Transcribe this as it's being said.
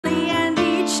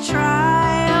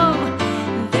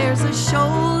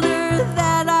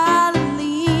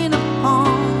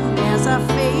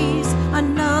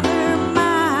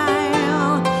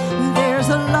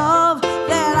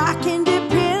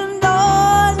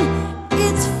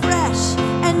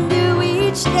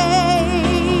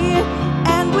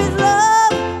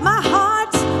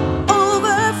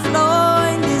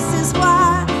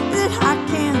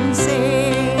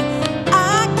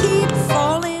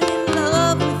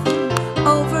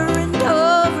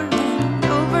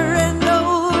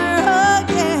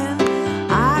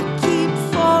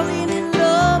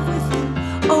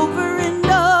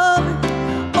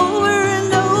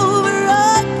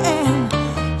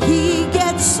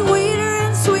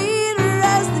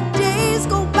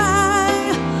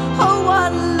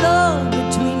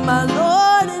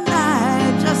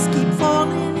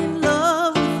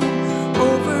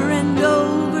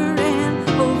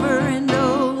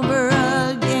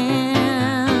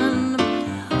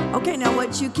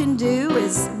you can do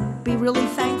is be really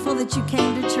thankful that you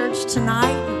came to church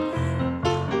tonight.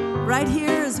 Right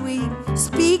here as we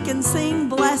speak and sing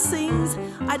blessings,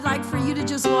 I'd like for you to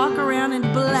just walk around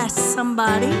and bless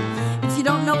somebody. If you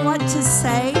don't know what to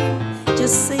say,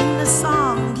 just sing the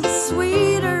song. He's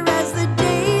sweeter as the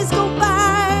days go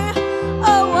by.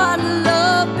 Oh, what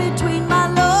love between my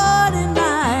Lord and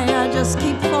I. I just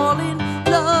keep falling in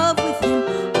love with him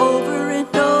over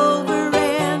and over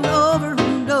and over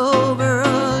and over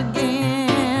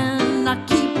again. I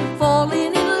keep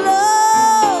falling in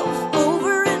love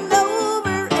over and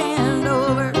over and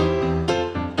over.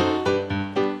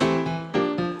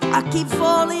 I keep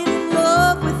falling in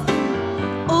love with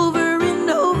him over and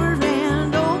over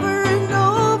and over and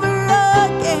over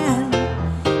again.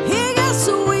 He gets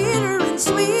sweeter and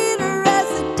sweeter as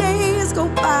the days go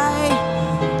by.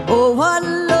 Oh, what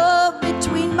love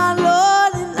between my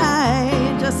Lord and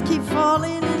I. Just keep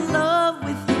falling in love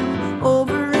with him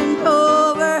over and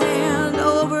over and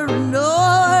over and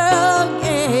over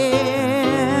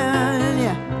again.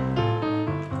 Yeah.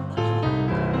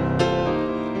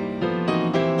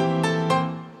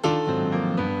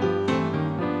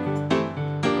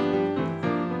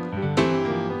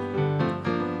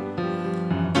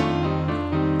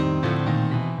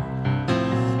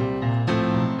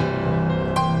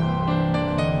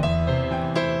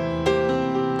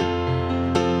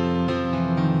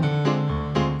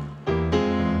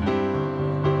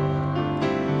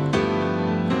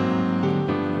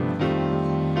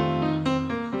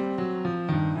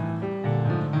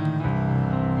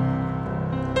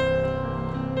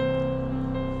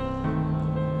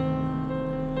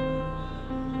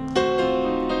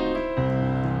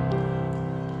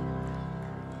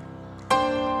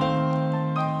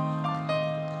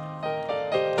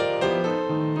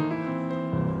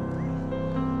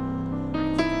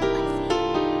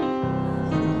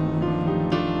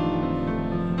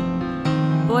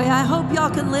 Boy, I hope y'all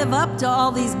can live up to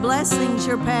all these blessings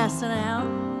you're passing out.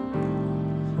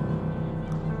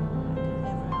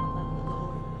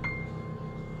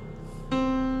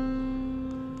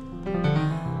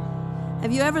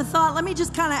 Have you ever thought, let me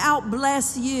just kind of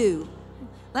out-bless you.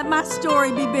 Let my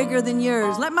story be bigger than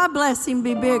yours. Let my blessing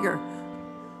be bigger.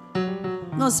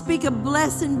 I'm going to speak a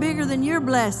blessing bigger than your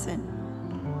blessing.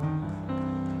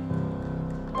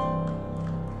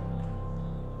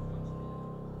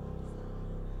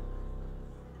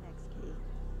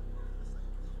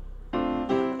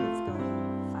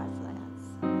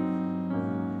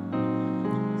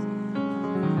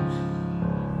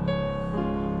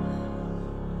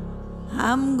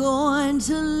 I'm going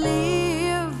to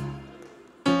live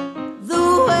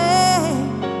the way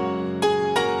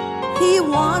he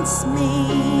wants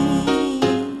me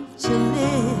to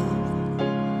live.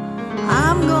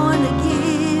 I'm going to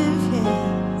give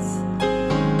his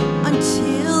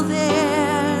until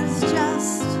there's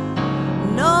just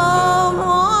no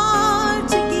more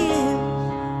to give.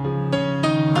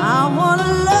 I want to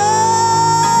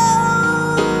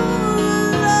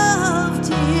love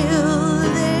till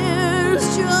there's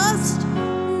just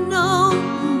no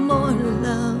more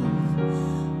love.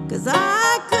 'Cause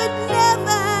I could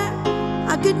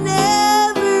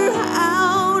never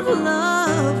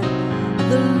outlove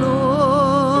the Lord.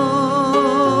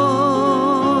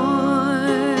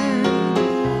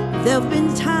 There've been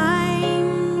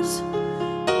times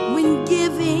when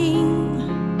giving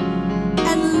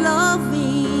and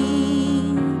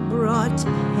loving brought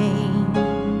pain,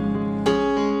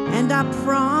 and I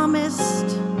promised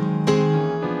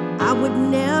I would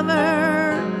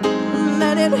never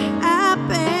let it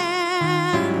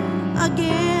happen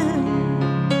again.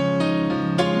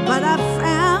 But I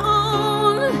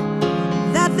found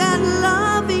that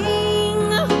loving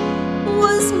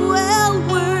was well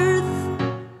worth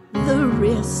the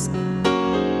risk,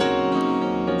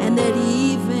 and that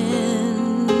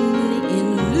even in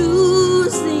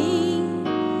losing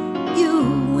you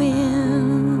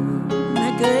win. Isn't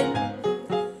that good?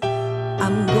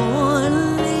 I'm going to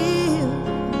live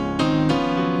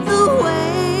the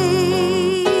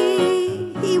way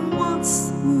he wants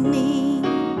me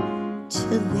to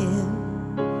live.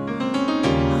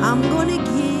 I'm going to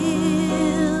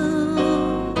give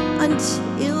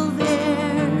until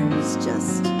there's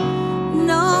just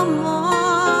no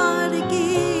more to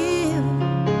give.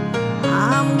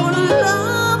 I'm going to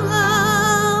love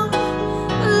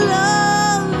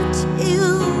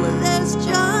till there's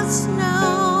just no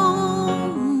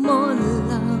more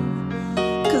love.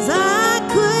 'Cause I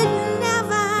could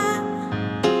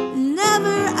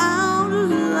never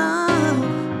outlove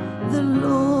the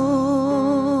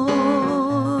Lord.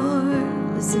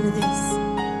 Listen to this.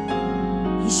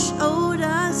 He showed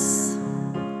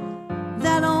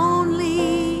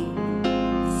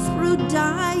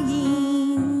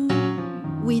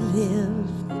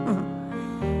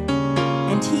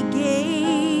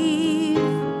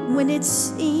when it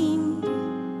seemed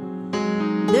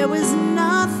there was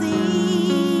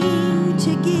nothing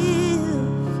to give.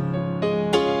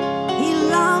 He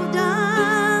loved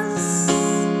us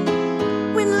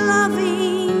when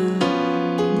loving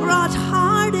brought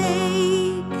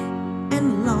heartache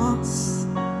and loss,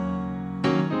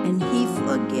 and He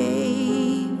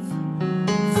forgave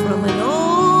from an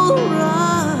old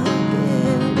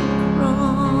rugged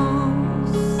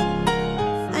cross.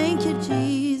 Thank you,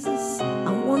 Jesus.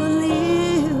 I want to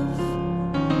live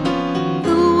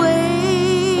the way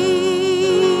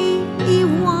He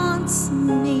wants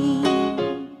me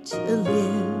to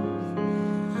live.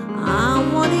 I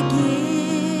want to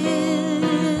give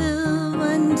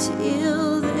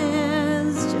until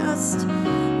there's just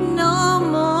no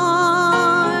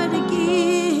more to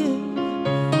give.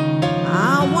 I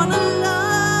want to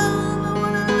love, I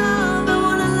want to love, I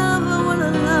want to love, I want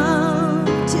to love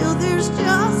till there's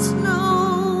just no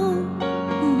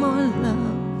more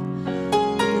love.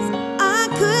 'Cause I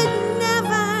could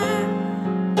never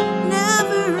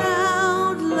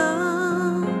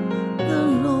outlove the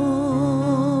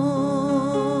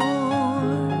Lord.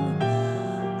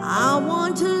 I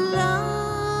want to love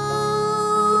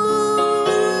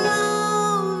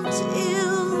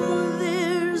till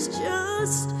there's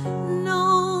just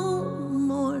no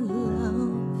more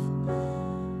love.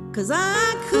 'Cause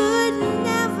I could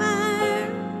never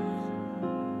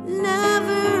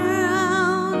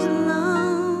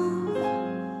outlove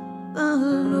the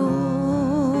Lord.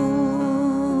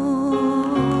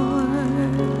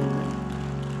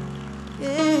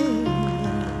 Yes,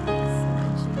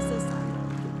 Jesus, I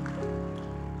love you.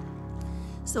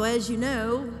 So as you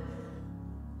know,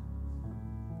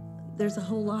 there's a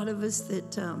whole lot of us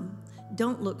that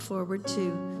don't look forward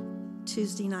to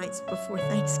Tuesday nights before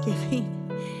Thanksgiving.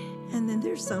 And then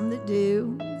there's some that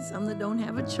do, some that don't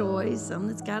have a choice, some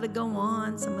that's got to go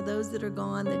on, some of those that are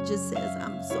gone that just says,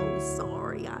 I'm so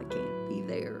sorry, I can't be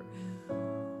there.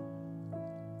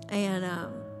 And I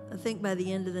think by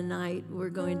the end of the night, we're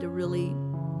going to really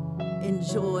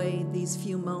enjoy these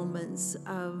few moments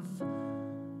of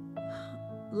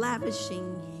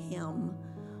lavishing Him,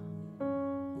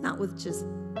 not with just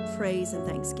praise and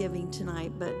thanksgiving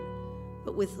tonight, but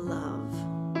with love.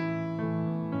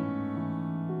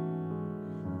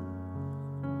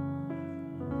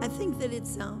 I think that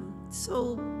it's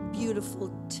so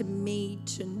beautiful to me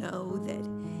to know that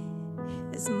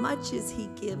as much as He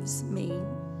gives me,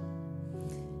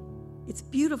 it's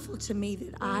beautiful to me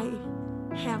that I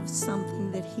have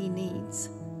something that He needs.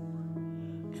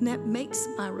 And that makes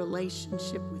my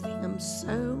relationship with Him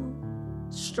so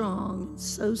strong,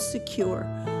 so secure,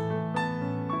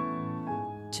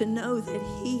 to know that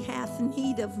He hath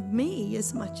need of me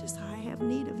as much as I have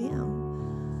need of Him.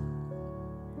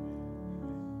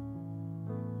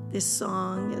 This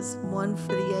song is one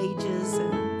for the ages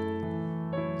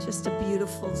and just a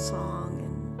beautiful song.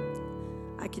 And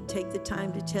I could take the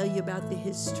time to tell you about the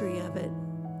history of it,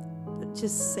 but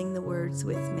just sing the words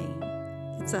with me.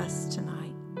 It's us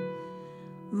tonight.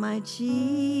 My Jesus,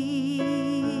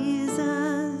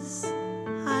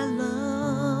 I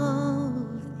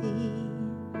love Thee.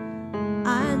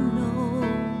 I know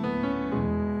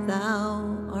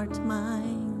Thou art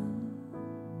mine.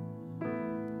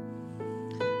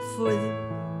 For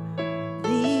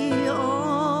Thee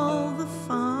all the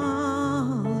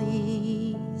follies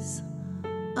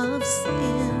of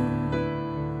sin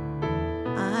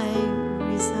I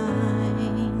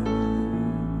resign.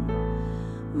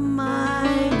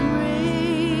 My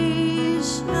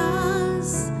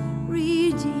gracious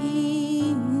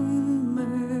Redeemer,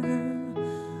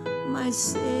 my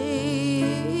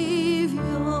Savior,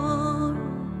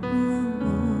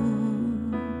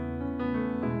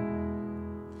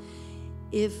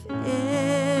 if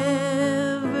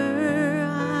ever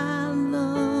I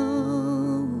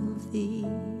love Thee,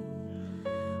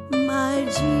 my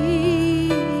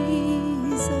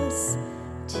Jesus,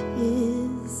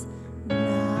 'tis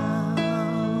now.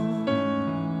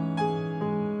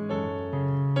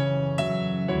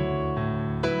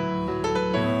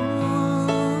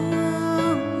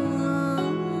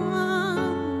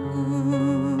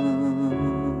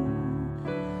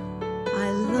 I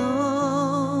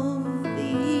love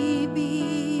Thee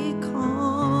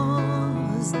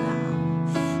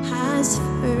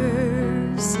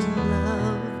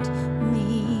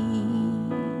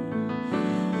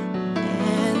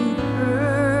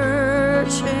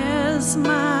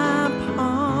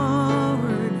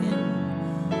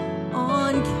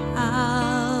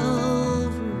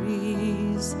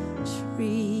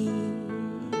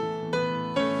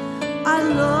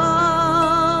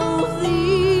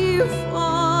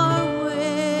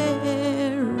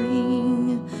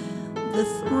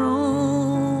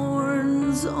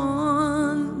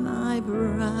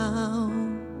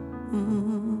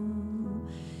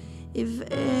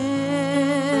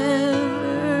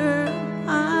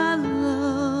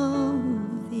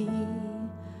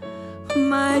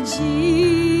my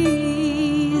Jesus,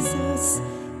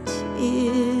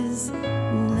 'tis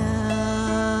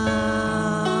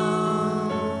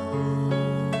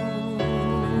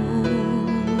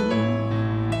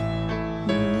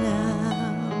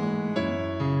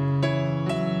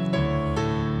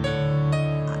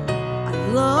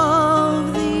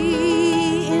love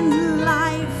thee in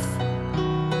life,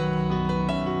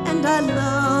 and I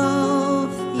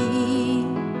love thee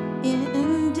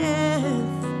in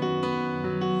death,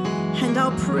 and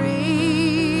I'll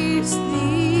praise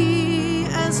thee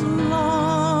as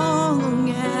long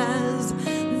as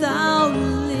thou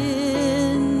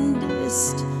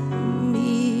lendest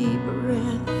me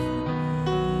breath,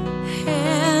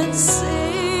 and say,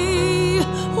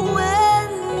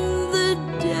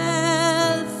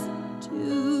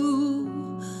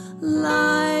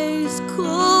 lies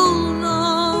cold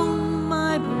on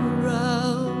my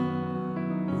brow,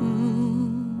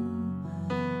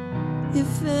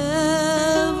 if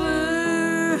ever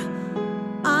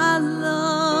I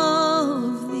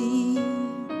love thee,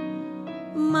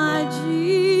 my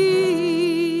Jesus,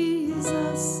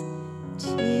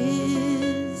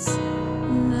 'tis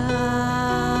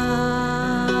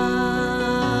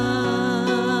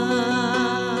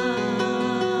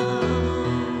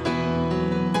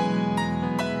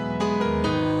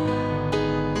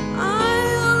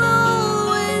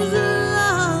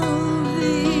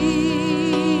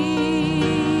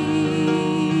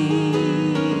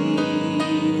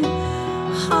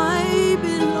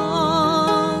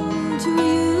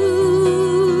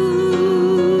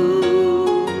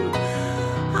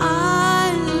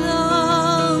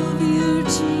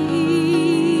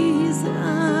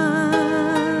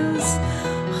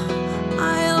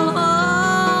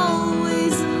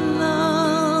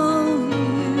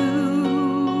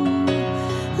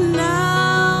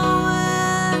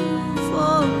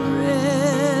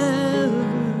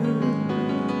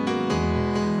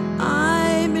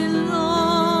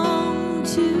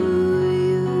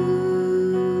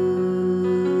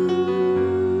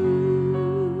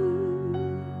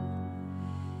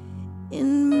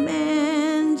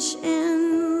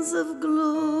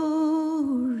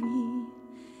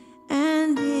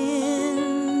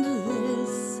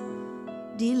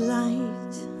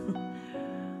delight.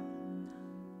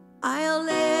 I'll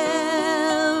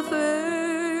ever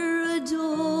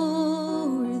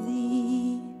adore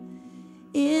thee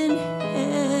in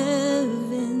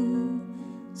heaven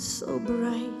so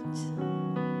bright.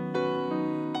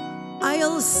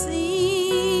 I'll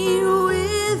sing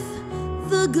with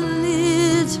the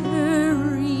glittering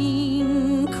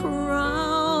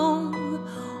crown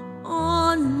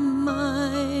on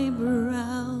my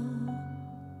brow.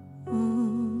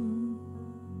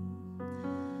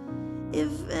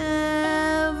 If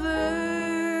ever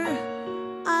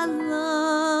I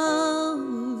love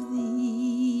thee.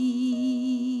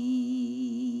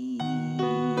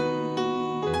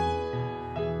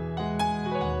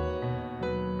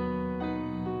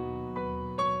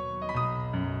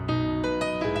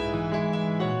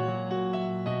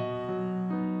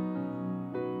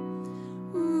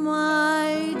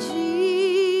 My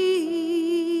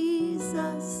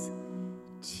Jesus,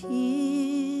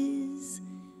 'tis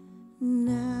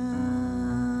now.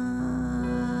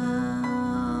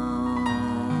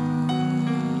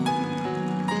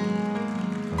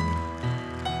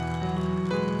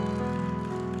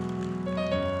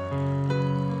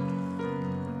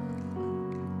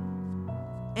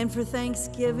 And for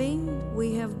Thanksgiving,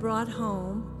 we have brought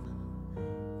home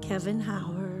Kevin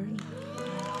Howard.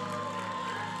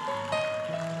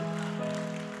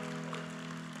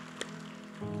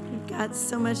 We've got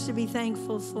so much to be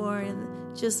thankful for,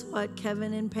 and just what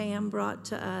Kevin and Pam brought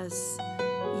to us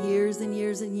years and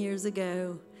years and years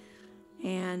ago.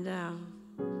 And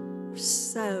we're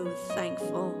so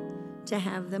thankful to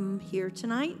have them here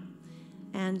tonight.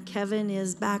 And Kevin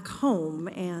is back home,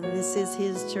 and this is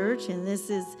his church, and this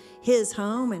is his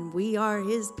home, and we are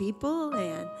his people,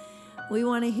 and we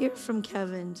want to hear from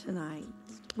Kevin tonight.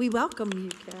 We welcome you,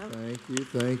 Kev. Thank you,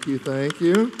 thank you, thank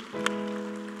you.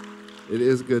 It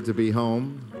is good to be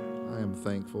home. I am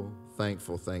thankful,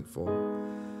 thankful, thankful.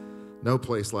 No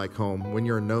place like home. When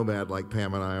you're a nomad like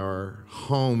Pam and I are,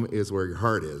 home is where your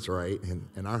heart is, right?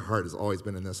 And our heart has always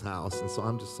been in this house, and so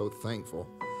I'm just so thankful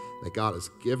that God has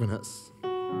given us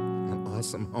an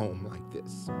awesome home like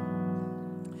this.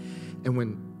 And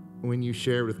when you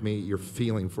shared with me your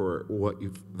feeling for what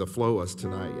the flow was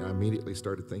tonight, I immediately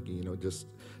started thinking, just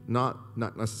not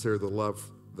necessarily the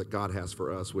love that God has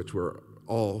for us, which we're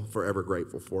all forever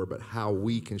grateful for, but how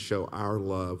we can show our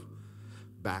love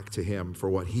back to him for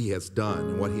what he has done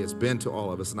and what he has been to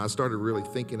all of us. And I started really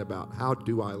thinking about, how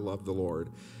do I love the Lord?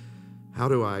 How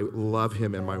do I love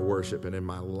him in my worship and in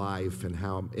my life, and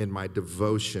how in my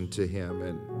devotion to him?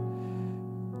 And,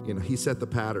 he set the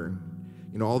pattern.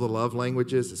 All the love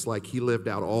languages, it's like he lived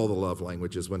out all the love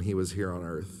languages when he was here on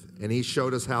earth. And he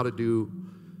showed us how to do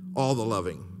all the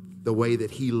loving, the way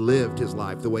that he lived his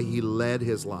life, the way he led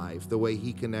his life, the way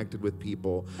he connected with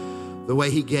people, the way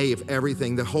he gave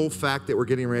everything. The whole fact that we're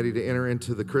getting ready to enter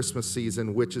into the Christmas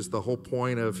season, which is the whole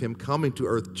point of him coming to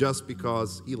earth, just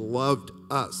because he loved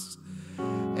us.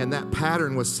 And that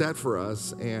pattern was set for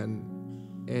us. And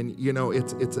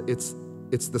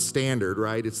it's the standard,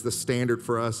 right? It's the standard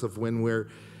for us of when we're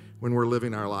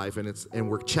living our life, and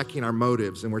we're checking our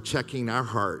motives, and we're checking our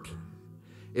heart.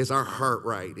 Is our heart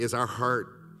right? Is our heart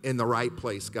in the right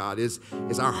place, God? Is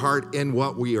our heart in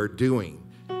what we are doing?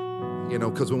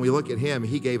 Because when we look at him,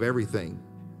 he gave everything.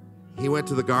 He went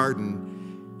to the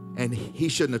garden, and he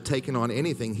shouldn't have taken on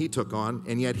anything he took on,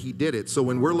 and yet he did it. So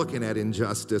when we're looking at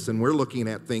injustice, and we're looking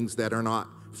at things that are not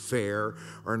fair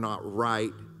or not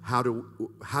right, how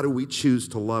do we choose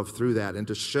to love through that and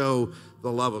to show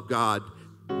the love of God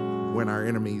when our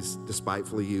enemies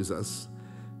despitefully use us?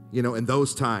 In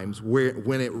those times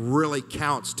when it really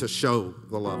counts to show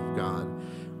the love of God,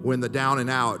 when the down and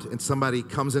out and somebody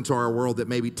comes into our world that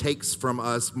maybe takes from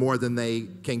us more than they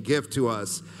can give to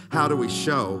us, how do we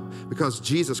show? Because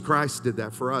Jesus Christ did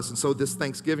that for us. And so this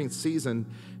Thanksgiving season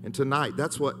and tonight,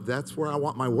 that's where I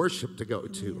want my worship to go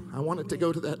to. I want it to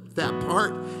go to that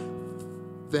part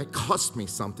that cost me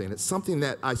something. It's something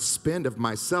that I spend of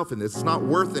myself in this. It's not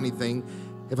worth anything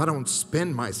if I don't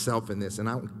spend myself in this and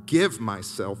I don't give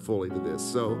myself fully to this.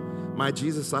 So, my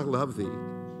Jesus, I love thee.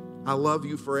 I love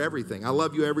you for everything. I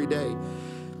love you every day.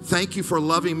 Thank you for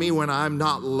loving me when I'm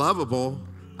not lovable.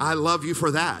 I love you for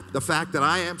that. The fact that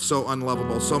I am so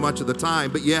unlovable so much of the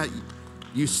time, but yet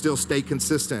you still stay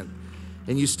consistent.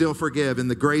 And you still forgive,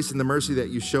 and the grace and the mercy that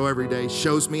you show every day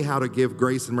shows me how to give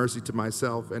grace and mercy to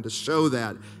myself and to show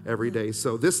that every day.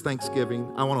 So this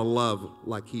Thanksgiving, I want to love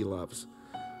like he loves.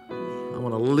 I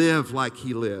want to live like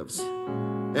he lives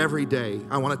every day.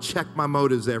 I want to check my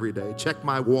motives every day, check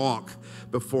my walk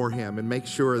before him, and make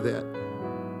sure that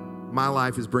my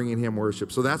life is bringing him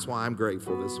worship. So that's why I'm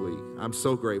grateful this week. I'm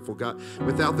so grateful. God,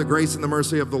 without the grace and the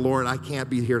mercy of the Lord, I can't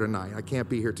be here tonight. I can't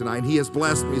be here tonight. And he has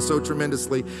blessed me so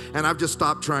tremendously. And I've just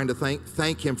stopped trying to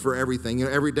thank him for everything.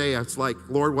 Every day it's like,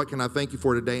 Lord, what can I thank you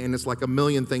for today? And it's like a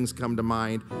million things come to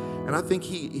mind. And I think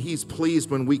he's pleased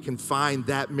when we can find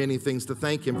that many things to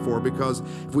thank him for, because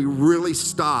if we really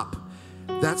stop,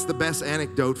 that's the best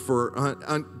antidote for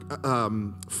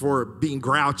being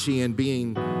grouchy and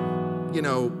being,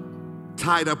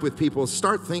 tied up with people.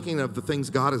 Start thinking of the things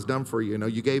God has done for you.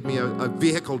 You gave me a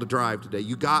vehicle to drive today.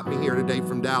 You got me here today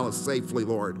from Dallas safely,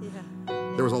 Lord. Yeah.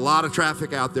 There was a lot of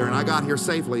traffic out there, and I got here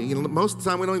safely. Most of the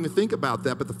time we don't even think about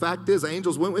that, but the fact is,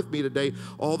 angels went with me today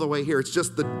all the way here. It's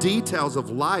just the details of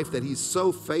life that he's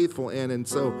so faithful in, and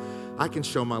so I can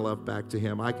show my love back to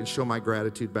him. I can show my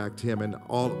gratitude back to him and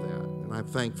all of that. And I'm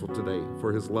thankful today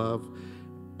for his love,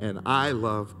 and I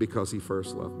love because he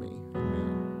first loved me. Amen.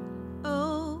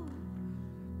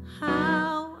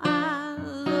 How I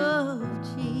love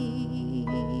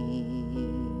Jesus.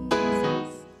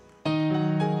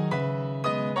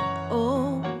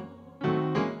 Oh,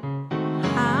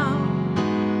 how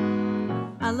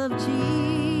I love Jesus.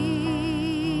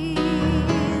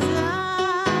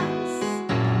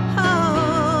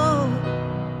 Oh,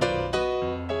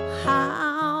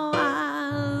 how I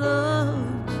love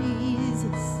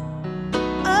Jesus.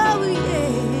 Oh,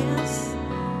 yes,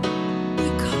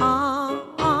 because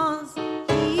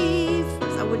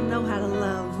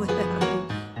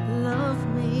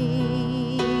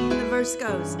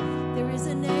goes, there is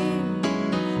a name,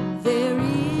 there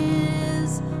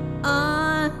is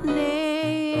a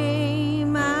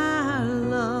name I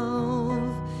love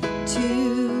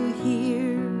to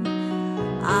hear,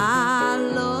 I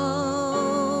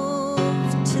love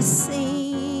to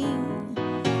sing,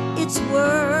 it's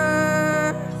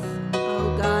worth,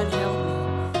 oh God help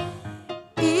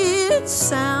me, it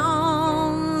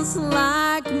sounds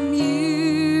like music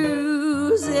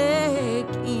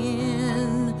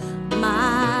in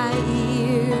my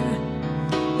ear.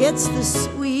 It's the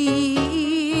sweetest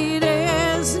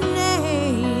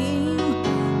name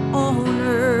on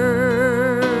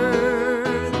earth.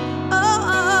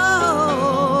 Oh,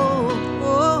 oh,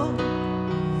 oh,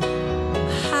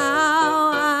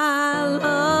 how I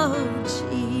love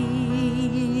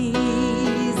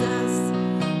Jesus.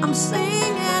 I'm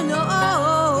singing, oh,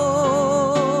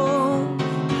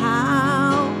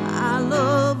 how I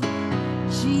love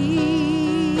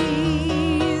Jesus.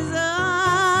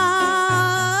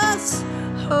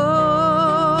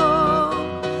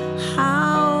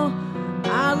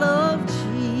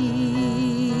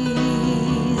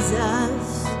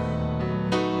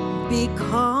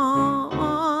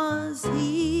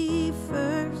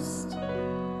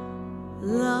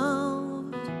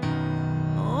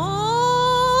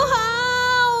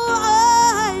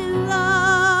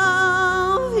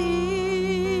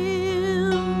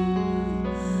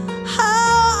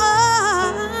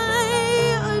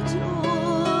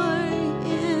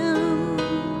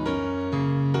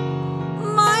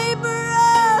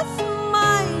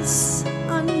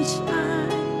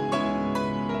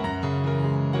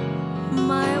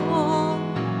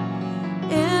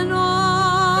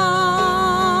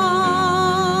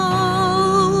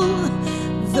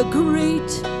 the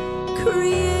great Creator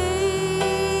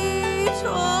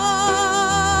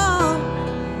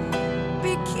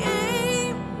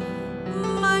became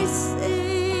my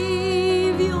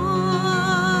Savior,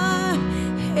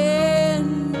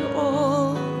 and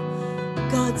all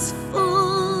God's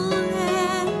fullness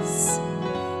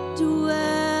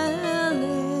dwelleth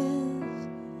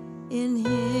in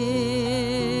Him.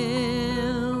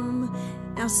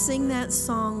 Now sing that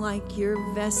song like you're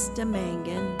Vesta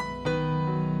Mangun,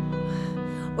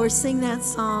 or sing that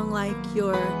song like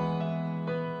you're,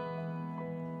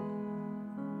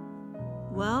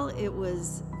 well, it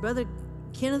was Brother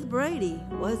Kenneth Brady,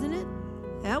 wasn't it?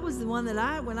 That was the one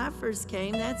that when I first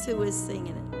came, that's who was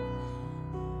singing it.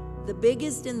 The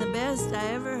biggest and the best I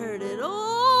ever heard it.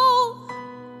 Oh!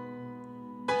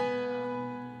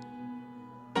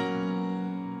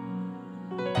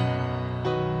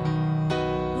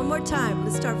 One more time.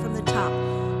 Let's start from the top.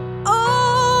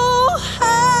 Oh,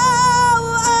 how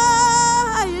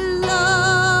I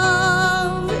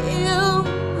love Him.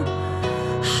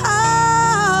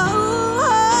 How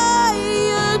I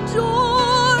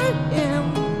adore Him.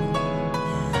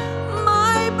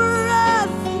 My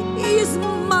breath is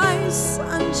my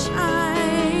sunshine,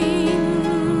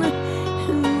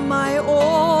 and my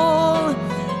all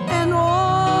and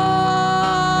all.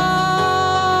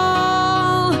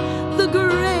 The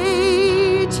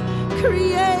great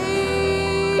Creator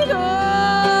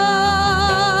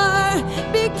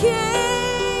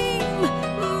became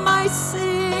my Savior,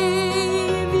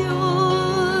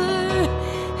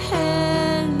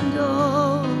 and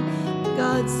all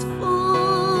God's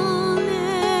fullness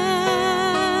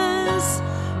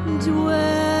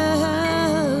dwelleth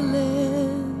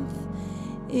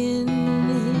in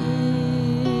Him.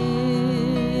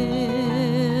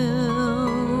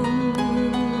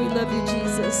 We love you,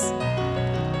 Jesus.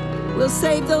 We'll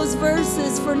save those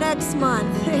verses for next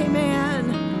month. Amen.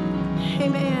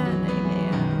 Amen.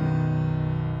 Amen.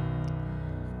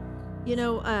 You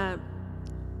know,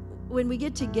 when we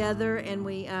get together and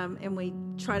we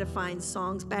try to find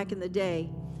songs back in the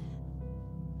day,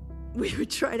 we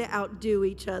would try to outdo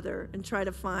each other and try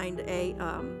to find a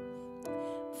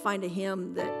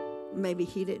hymn that maybe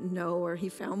he didn't know, or he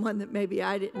found one that maybe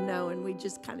I didn't know, and we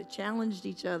just kind of challenged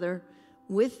each other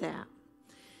with that.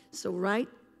 So right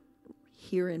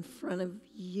here in front of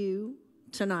you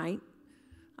tonight,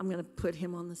 I'm going to put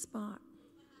him on the spot.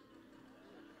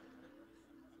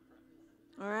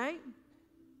 All right?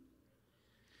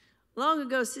 Long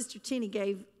ago, Sister Tina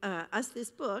gave us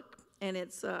this book. And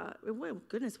it's, well,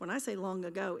 goodness, when I say long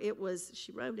ago,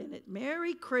 she wrote in it,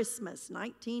 Merry Christmas,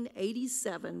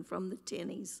 1987 from the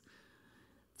Tinnies.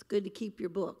 It's good to keep your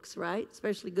books, right?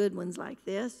 Especially good ones like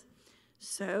this.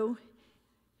 So,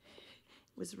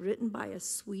 it was written by a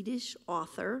Swedish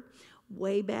author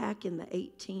way back in the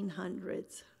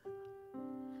 1800s.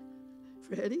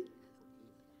 Ready?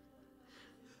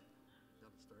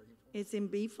 It's in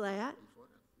B flat.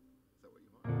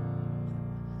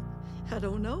 I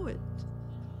don't know it.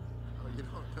 Oh, you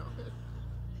don't know it?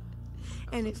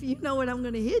 And if you know it, I'm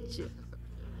going to hit you.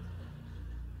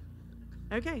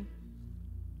 Okay.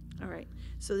 All right.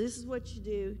 So this is what you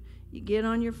do. You get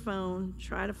on your phone,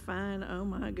 try to find, oh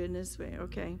my goodness,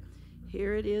 okay.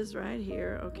 Here it is right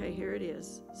here. Okay, here it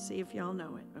is. See if y'all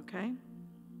know it, okay?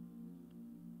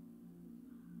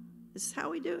 This is how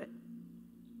we do it.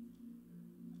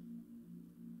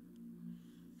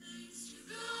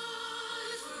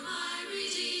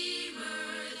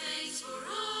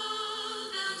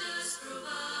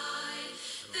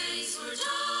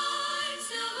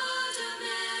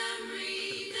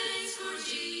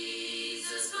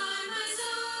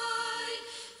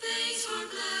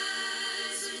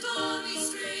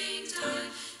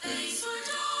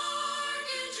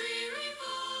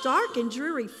 Dark and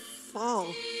dreary fall.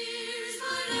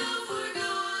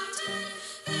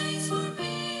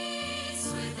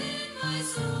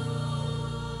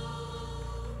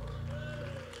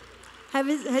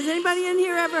 Has anybody in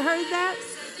here ever heard that?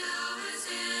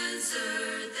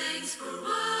 Thanks for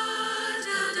what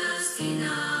thou dost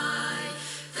deny.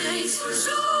 Thanks for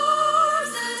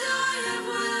storms that I have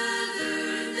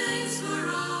weathered. Thanks for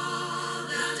all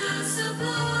thou dost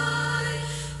supply.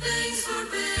 Thanks for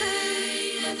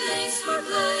pain and thanks for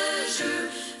pleasure.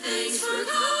 Thanks for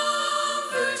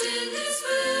comfort in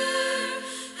despair.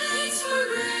 Thanks for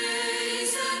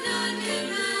grace that none can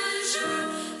measure.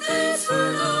 Thanks for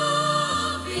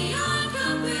love beyond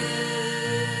compare.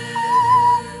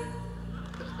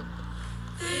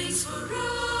 Thanks for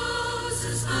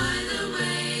roses by the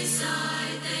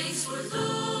wayside.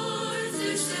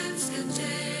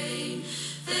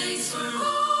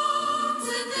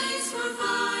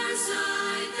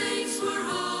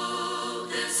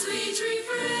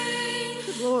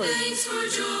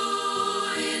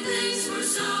 joy and thanks for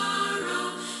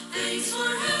sorrow. Thanks for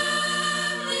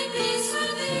heavenly peace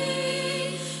with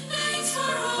thee. Thanks for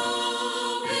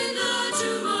hope in the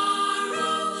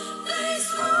tomorrow. Thanks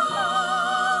for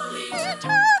all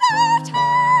eternity.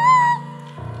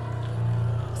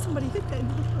 Somebody hit that.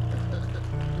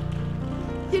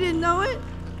 You didn't know it?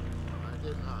 I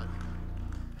did not.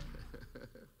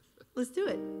 Let's do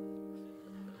it.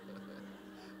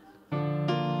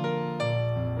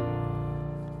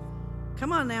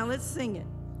 Come on now, let's sing it.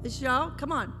 This y'all,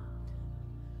 come on.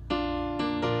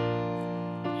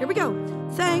 Here we go.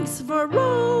 Thanks for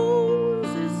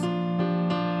roses.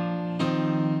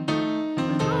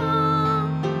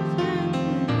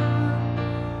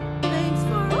 Thanks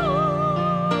for all.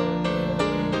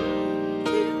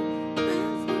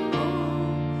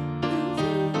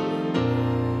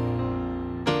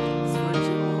 Thanks for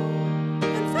joy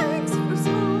and thanks for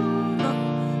sorrow.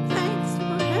 Thanks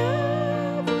for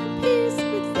heaven, peace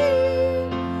with thee.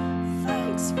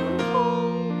 Thanks for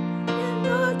hope in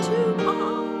the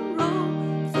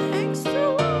tomorrow. Thanks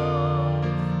through all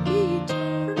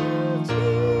eternity.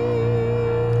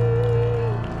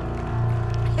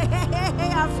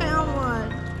 Hey, I found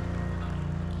one.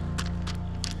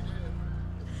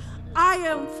 I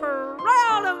am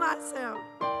proud of myself.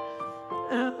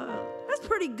 That's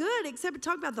pretty good, except we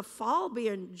talk about the fall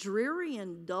being dreary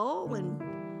and dull, and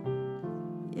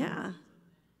yeah,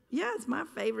 it's my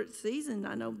favorite season.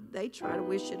 I know they try to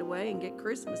wish it away and get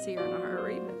Christmas here in a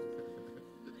hurry,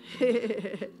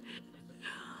 but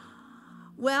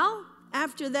well,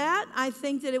 after that, I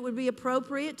think that it would be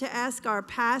appropriate to ask our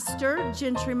pastor,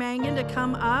 Mickey Mangun, to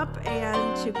come up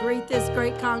and to greet this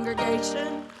great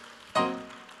congregation.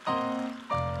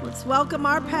 Let's welcome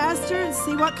our pastor and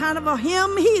see what kind of a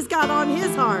hymn he's got on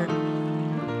his heart.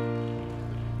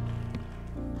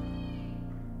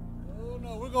 Oh,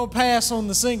 no, we're going to pass on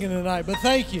the singing tonight, but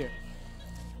thank you.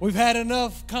 We've had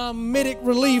enough comedic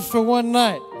relief for one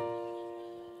night.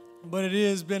 But it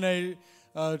has been a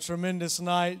tremendous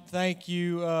night. Thank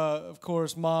you, of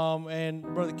course, Mom and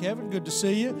Brother Kevin. Good to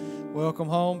see you. Welcome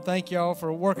home. Thank y'all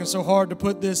for working so hard to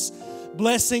put this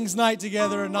Blessings Night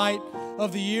together, a night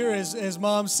of the year, as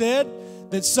Mom said,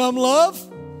 that some love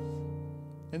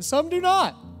and some do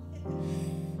not.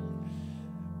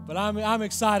 But I'm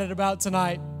excited about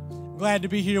tonight. Glad to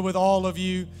be here with all of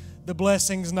you, the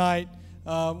Blessings Night,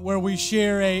 where we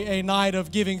share a night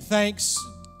of giving thanks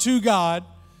to God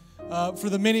for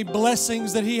the many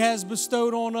blessings that He has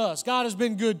bestowed on us. God has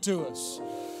been good to us.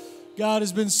 God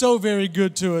has been so very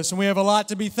good to us, and we have a lot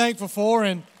to be thankful for.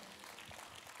 And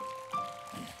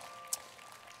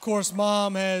of course,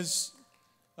 Mom has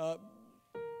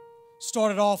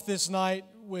started off this night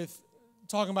with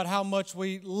talking about how much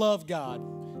we love God,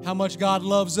 how much God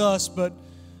loves us, but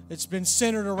it's been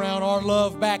centered around our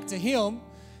love back to Him,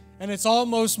 and it's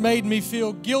almost made me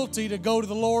feel guilty to go to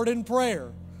the Lord in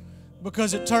prayer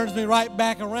because it turns me right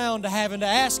back around to having to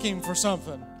ask Him for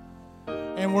something.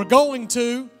 And we're going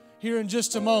to here in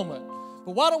just a moment.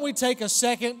 But why don't we take a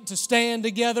second to stand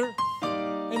together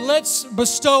and let's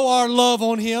bestow our love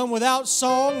on Him without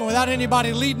song, without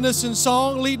anybody leading us in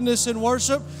song, leading us in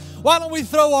worship. Why don't we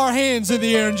throw our hands in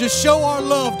the air and just show our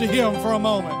love to Him for a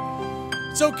moment?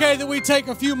 It's okay that we take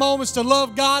a few moments to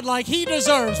love God like He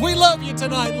deserves. We love you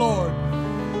tonight, Lord.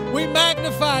 We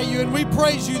magnify you and we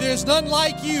praise you. There's none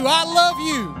like you. I love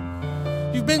you.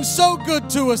 You've been so good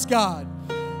to us, God.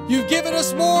 You've given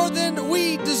us more than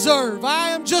we deserve.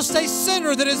 I am just a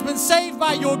sinner that has been saved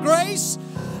by your grace.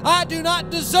 I do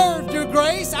not deserve your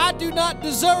grace. I do not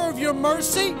deserve your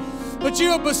mercy, but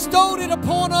you have bestowed it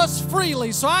upon us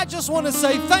freely. So I just want to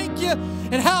say thank you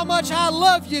and how much I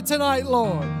love you tonight,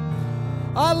 Lord.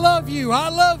 I love you. I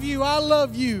love you. I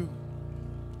love you.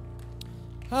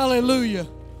 Hallelujah.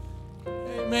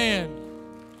 Amen.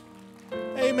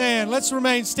 Amen. Let's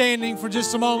remain standing for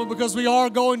just a moment because we are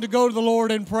going to go to the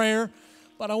Lord in prayer.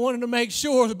 But I wanted to make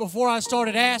sure that before I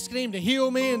started asking Him to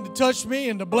heal me and to touch me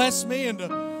and to bless me and to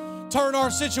turn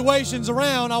our situations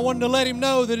around, I wanted to let Him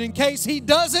know that in case He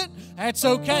doesn't, that's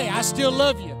okay. I still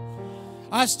love you.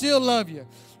 I still love you.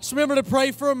 Just remember to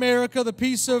pray for America, the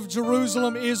peace of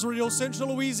Jerusalem, Israel,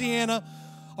 Central Louisiana,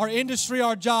 our industry,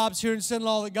 our jobs here in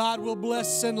Sinlaw, that God will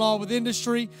bless Sinlaw with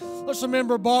industry. Let's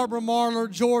remember Barbara Marler,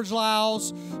 George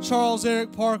Lyles, Charles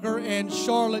Eric Parker, and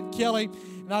Charlotte Kelly.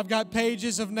 And I've got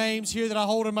pages of names here that I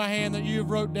hold in my hand that you have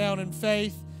wrote down in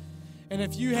faith. And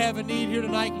if you have a need here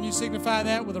tonight, can you signify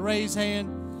that with a raised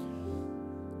hand?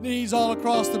 Needs all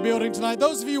across the building tonight.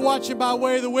 Those of you watching by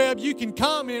way of the web, you can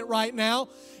comment right now,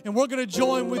 and we're going to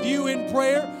join with you in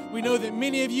prayer. We know that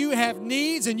many of you have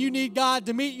needs and you need God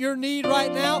to meet your need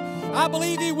right now. I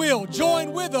believe He will.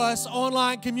 Join with us,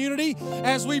 online community,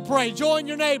 as we pray. Join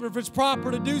your neighbor if it's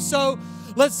proper to do so.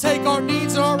 Let's take our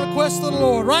needs and our requests to the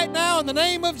Lord. Right now, in the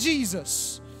name of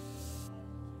Jesus,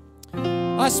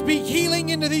 I speak healing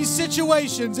into these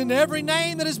situations, into every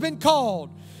name that has been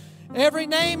called, every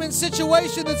name and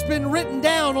situation that's been written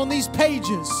down on these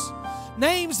pages,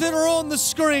 names that are on the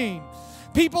screen.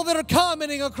 People that are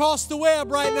commenting across the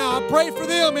web right now, I pray for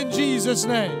them in Jesus'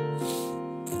 name.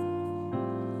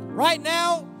 Right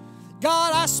now,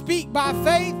 God, I speak by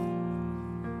faith.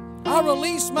 I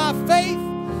release my faith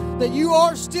that you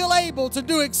are still able to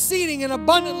do exceeding and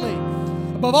abundantly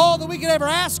above all that we could ever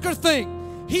ask or think.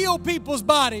 Heal people's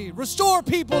body, restore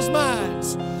people's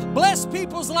minds, bless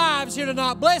people's lives here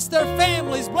tonight, bless their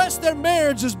families, bless their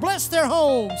marriages, bless their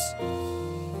homes.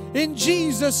 In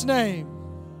Jesus' name.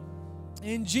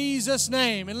 In Jesus'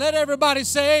 name. And let everybody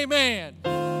say amen.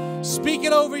 Speak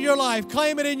it over your life.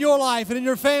 Claim it in your life and in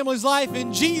your family's life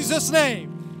in Jesus'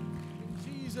 name.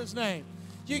 In Jesus' name.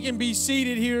 You can be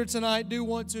seated here tonight. Do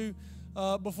want to,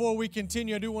 before we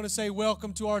continue, I do want to say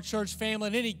welcome to our church family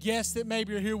and any guests that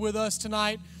maybe are here with us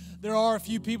tonight. There are a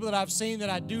few people that I've seen that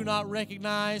I do not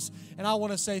recognize, and I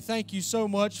want to say thank you so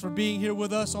much for being here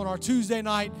with us on our Tuesday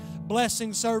night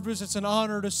blessing service. It's an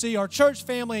honor to see our church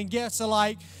family and guests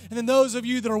alike. And then those of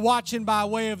you that are watching by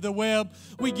way of the web,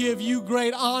 we give you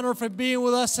great honor for being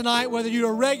with us tonight, whether you're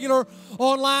a regular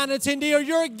online attendee or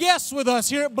you're a guest with us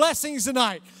here at Blessings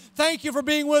tonight. Thank you for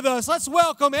being with us. Let's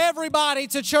welcome everybody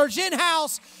to church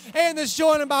in-house and that's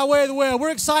joining by way of the web.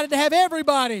 We're excited to have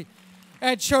everybody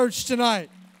at church tonight.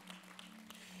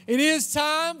 It is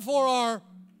time for our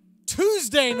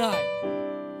Tuesday night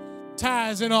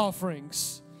tithes and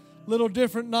offerings. Little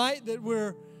different night that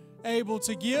we're able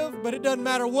to give, but it doesn't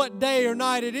matter what day or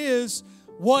night it is.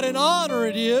 What an honor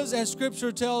it is, as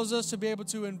Scripture tells us, to be able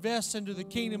to invest into the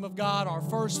kingdom of God, our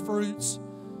first fruits,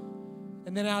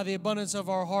 and then out of the abundance of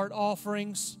our heart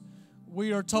offerings.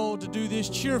 We are told to do this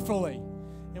cheerfully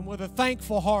and with a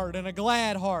thankful heart and a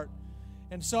glad heart.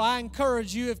 And so I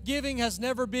encourage you, if giving has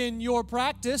never been your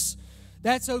practice,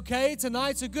 that's okay.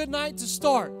 Tonight's a good night to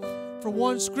start. For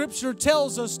one, Scripture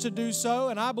tells us to do so,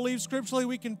 and I believe scripturally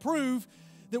we can prove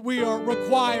that we are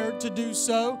required to do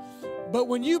so. But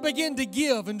when you begin to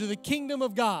give into the kingdom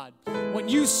of God, when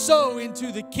you sow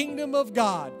into the kingdom of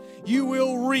God, you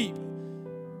will reap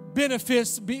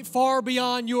benefits far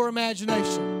beyond your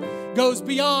imagination. Goes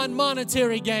beyond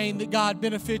monetary gain that God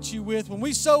benefits you with. When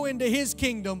we sow into His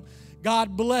kingdom,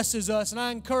 God blesses us, and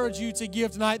I encourage you to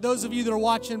give tonight. Those of you that are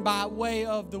watching by way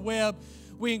of the web,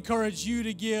 we encourage you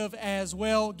to give as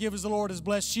well. Give as the Lord has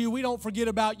blessed you. We don't forget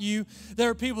about you. There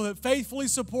are people that faithfully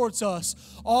supports us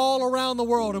all around the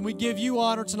world, and we give you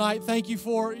honor tonight. Thank you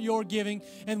for your giving,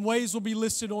 and ways will be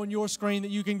listed on your screen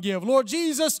that you can give. Lord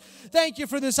Jesus, thank you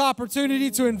for this opportunity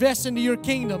to invest into your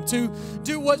kingdom, to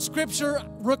do what Scripture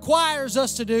requires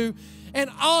us to do, and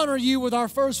honor you with our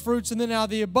first fruits, and then out of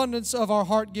the abundance of our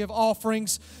heart give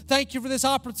offerings. Thank you for this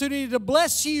opportunity to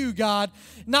bless you, God.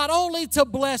 Not only to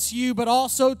bless you, but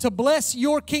also to bless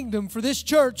your kingdom. For this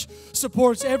church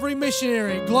supports every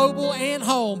missionary, global and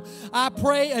home. I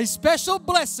pray a special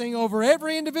blessing over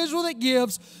every individual that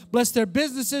gives. Bless their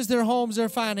businesses, their homes, their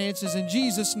finances. In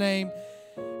Jesus' name,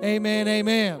 amen,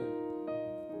 amen.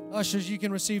 Ushers, you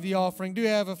can receive the offering. Do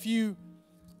have a few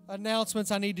announcements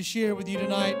I need to share with you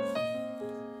tonight.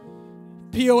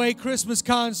 POA Christmas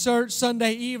concert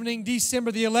Sunday evening,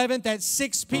 December the 11th at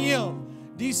 6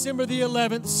 p.m. December the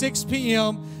 11th, 6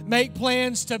 p.m. Make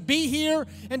plans to be here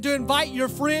and to invite your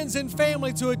friends and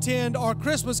family to attend our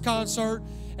Christmas concert,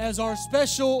 as our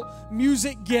special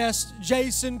music guest,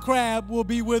 Jason Crabb, will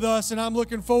be with us, and I'm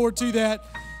looking forward to that.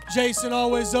 Jason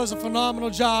always does a phenomenal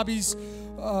job. He's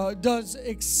does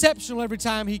exceptional every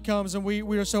time he comes, and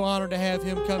we are so honored to have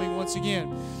him coming once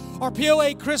again. Our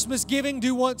POA Christmas giving,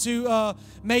 do want to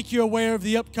make you aware of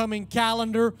the upcoming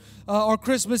calendar. Our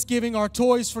Christmas giving, our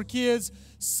Toys for Kids,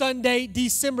 Sunday,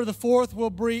 December the 4th will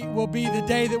be the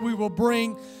day that we will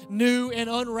bring new and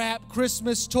unwrapped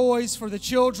Christmas toys for the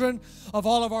children of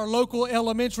all of our local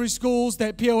elementary schools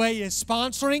that POA is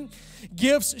sponsoring.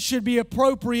 Gifts should be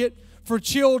appropriate for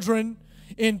children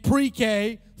in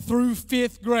pre-K through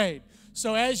 5th grade.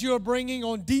 So as you are bringing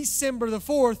on December the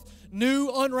 4th,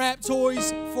 new unwrapped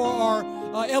toys for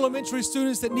our elementary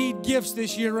students that need gifts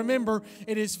this year, remember,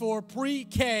 it is for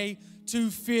pre-K to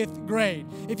 5th grade.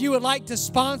 If you would like to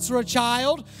sponsor a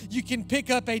child, you can pick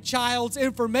up a child's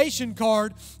information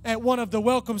card at one of the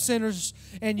welcome centers,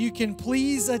 and you can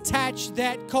please attach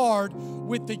that card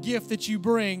with the gift that you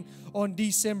bring on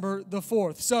December the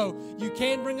 4th. So you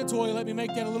can bring a toy. Let me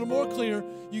make that a little more clear.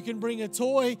 You can bring a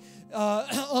toy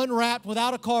unwrapped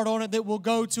without a card on it that will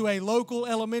go to a local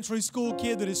elementary school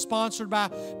kid that is sponsored by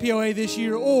POA this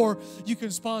year, or you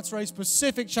can sponsor a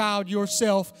specific child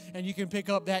yourself, and you can pick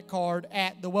up that card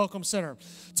at the Welcome Center.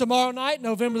 Tomorrow night,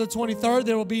 November the 23rd,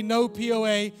 there will be no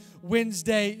POA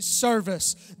Wednesday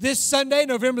service. This Sunday,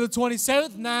 November the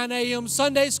 27th, 9 a.m.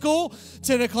 Sunday school,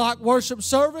 10 o'clock worship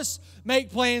service.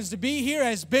 Make plans to be here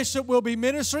as Bishop will be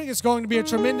ministering. It's going to be a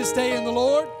tremendous day in the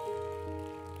Lord.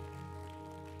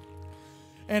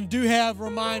 And do have a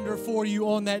reminder for you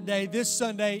on that day. This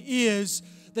Sunday is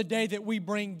the day that we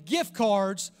bring gift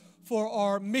cards for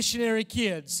our missionary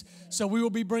kids. So we will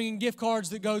be bringing gift cards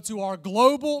that go to our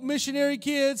global missionary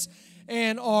kids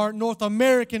and our North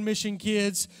American mission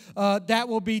kids. That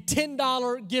will be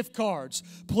 $10 gift cards.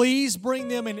 Please bring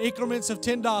them in increments of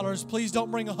 $10. Please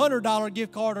don't bring a $100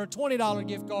 gift card or a $20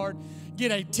 gift card.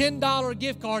 Get a $10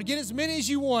 gift card. Get as many as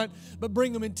you want, but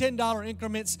bring them in $10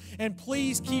 increments. And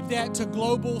please keep that to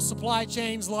global supply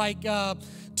chains like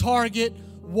Target,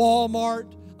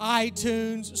 Walmart,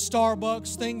 iTunes,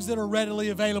 Starbucks, things that are readily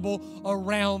available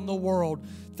around the world.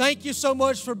 Thank you so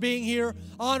much for being here.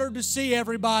 Honored to see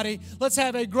everybody. Let's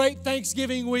have a great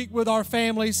Thanksgiving week with our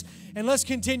families, and let's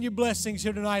continue blessings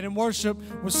here tonight in worship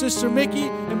with Sister Mickey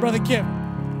and Brother Kevin.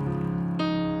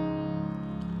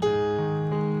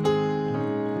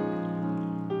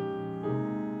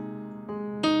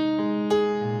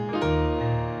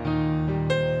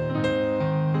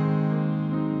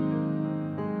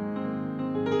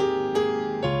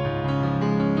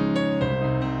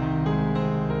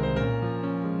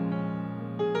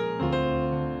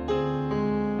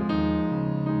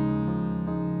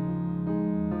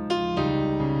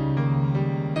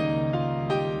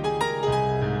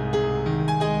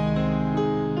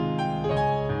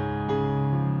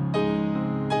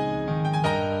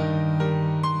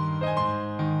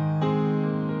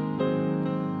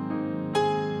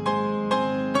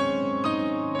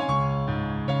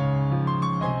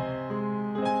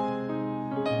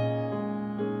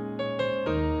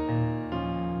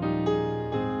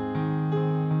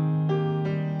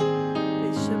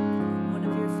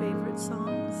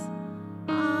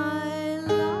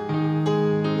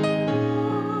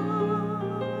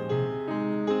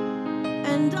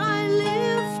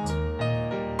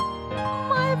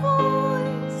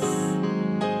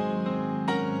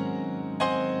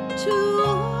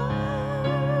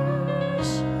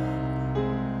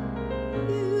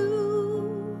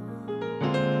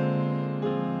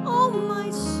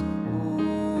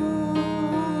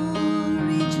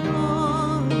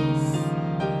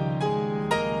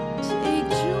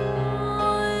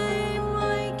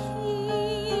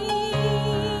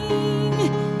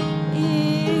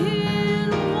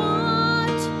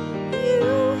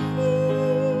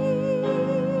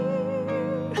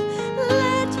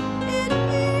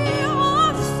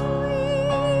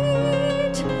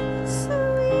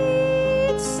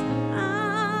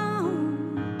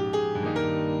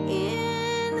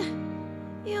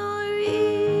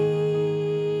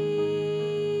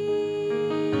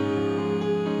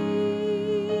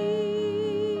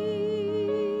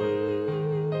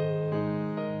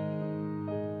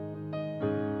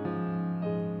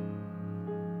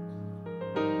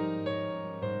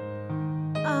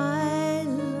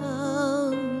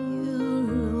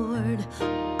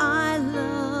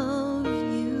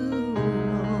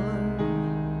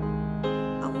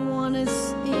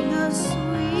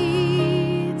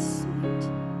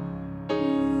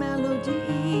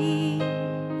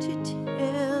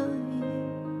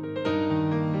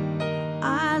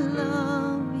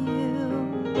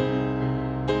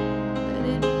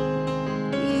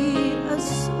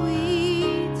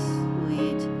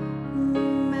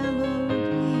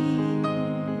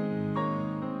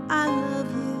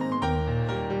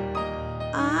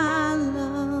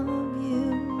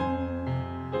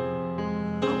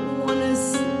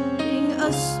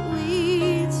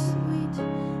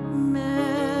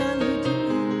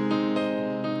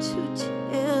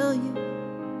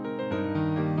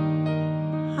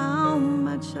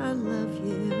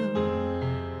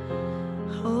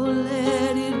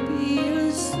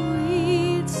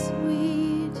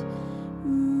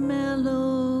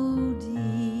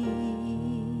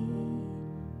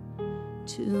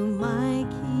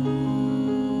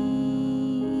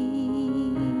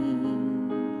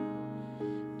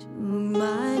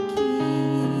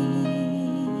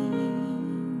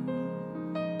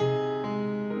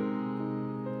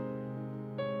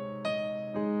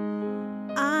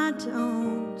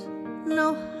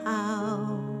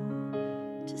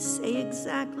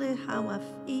 How I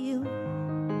feel,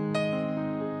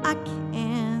 I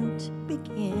can't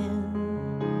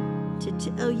begin to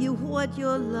tell you what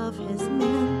your love has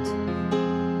meant.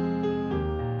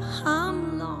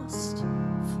 I'm lost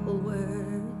for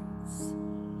words.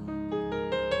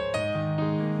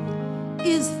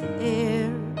 Is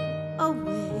there a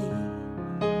way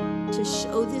to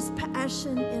show this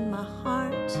passion in my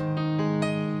heart?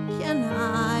 Can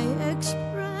I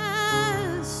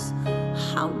express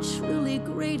how truly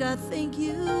great I think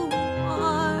you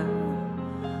are,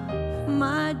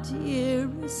 my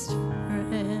dearest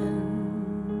friend?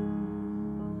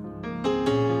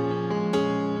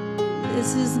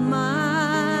 This is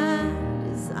my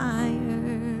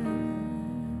desire,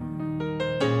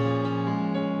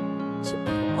 to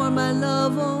pour my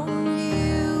love on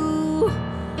you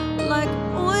like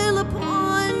oil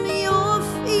upon your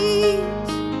feet,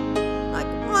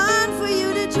 like wine for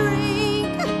you to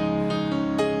drink,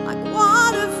 like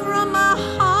water from my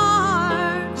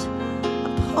heart. I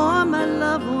pour my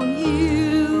love on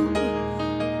you.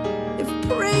 If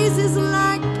praise is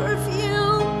like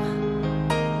perfume,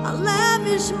 I'll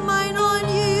lavish mine on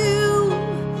you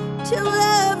till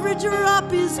every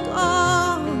drop is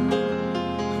gone.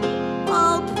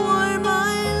 I'll pour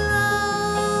my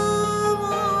love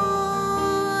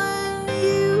on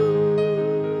you.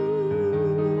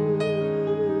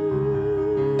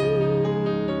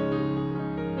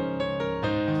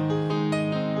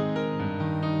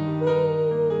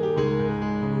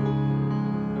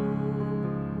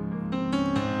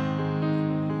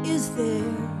 Is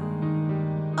there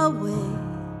a way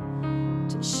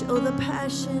to show the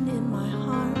passion in my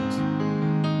heart?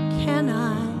 Can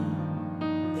I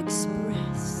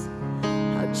express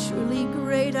how truly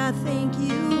great I think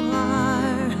you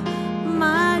are,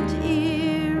 my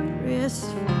dearest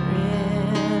friend?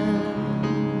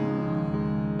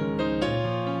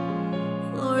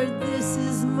 Lord, this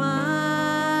is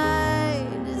my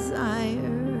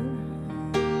desire,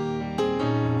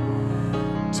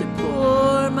 to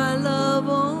pour my love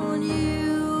on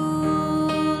you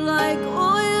like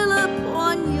oil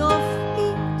upon your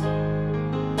feet,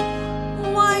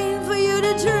 wine for you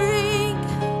to drink,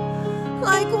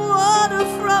 like water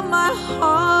from my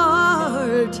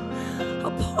heart.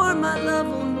 I'll pour my love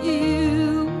on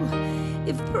you.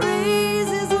 If praise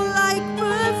is like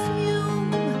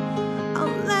perfume,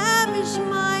 I'll lavish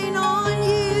mine on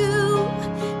you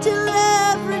till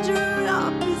every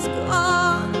drop is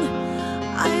gone.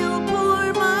 I'll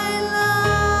pour my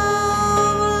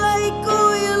love like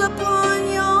oil upon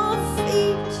your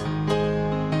feet,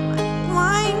 like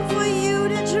wine for you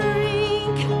to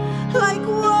drink, like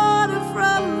water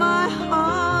from my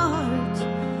heart.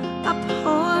 I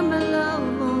pour my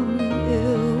love on you.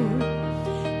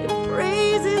 If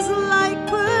praise is like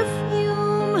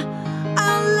perfume,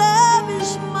 I'll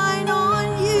lavish mine on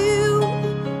you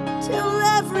till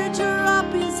every drop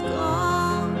is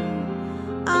gone.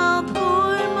 I'll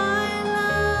pour my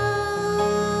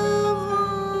love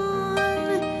on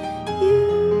you.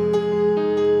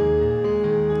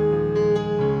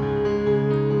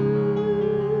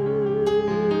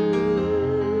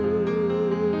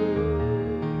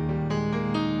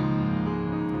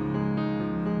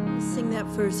 Sing that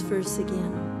first verse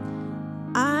again.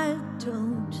 I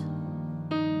don't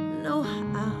know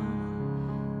how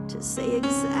to say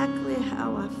exactly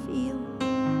how I feel.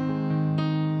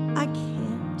 I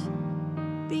can't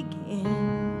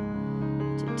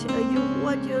begin to tell you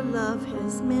what your love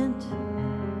has meant.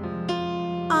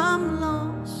 I'm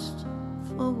lost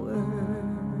for words.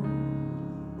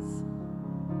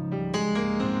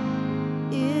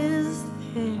 Is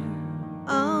there a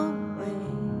way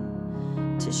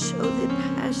to show the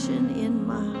passion in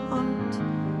my heart?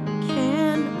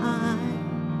 Can I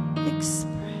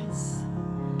express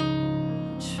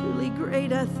truly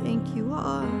great I think you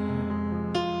are,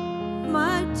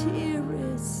 my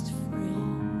dearest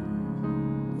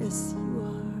friend? Yes, you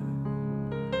are.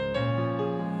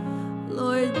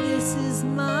 Lord, this is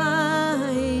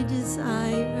my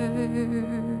desire,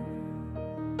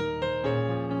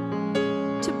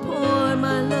 to pour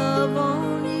my love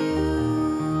on you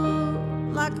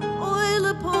like oil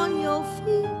upon your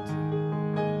feet,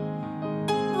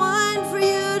 wine for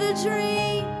you to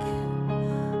drink,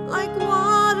 like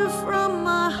water from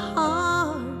my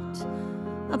heart.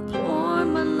 I pour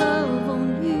my love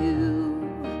on you.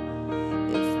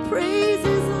 If praise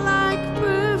is like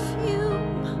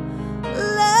perfume,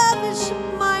 lavish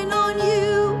my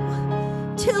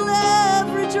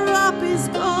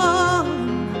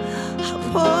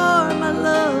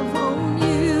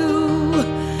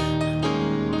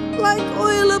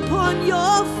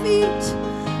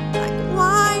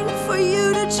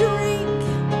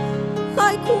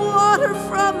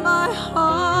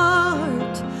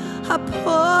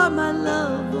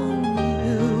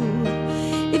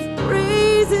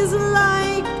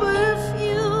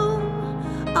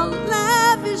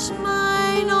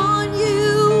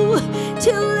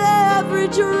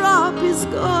is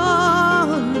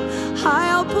gone,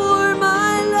 I'll pour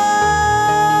my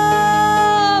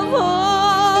love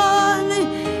on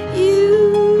you.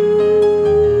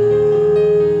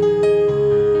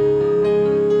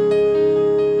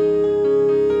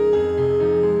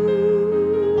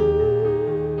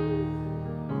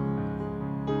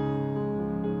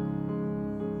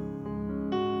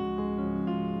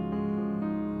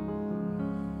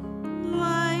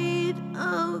 Light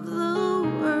of the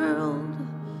world,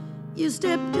 you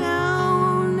stepped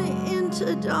down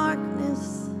into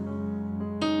darkness.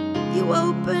 You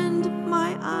opened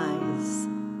my eyes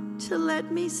to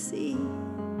let me see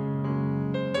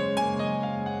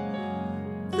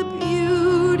the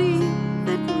beauty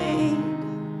that made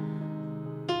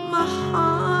my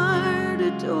heart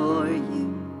adore you.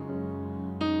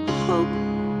 Hope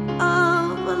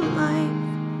of a life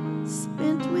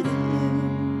spent with you.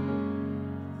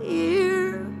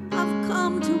 Here I've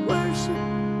come to worship.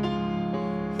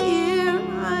 Here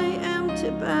I am to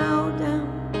bow down.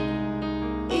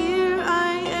 Here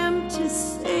I am to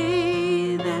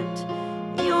say that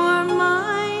you're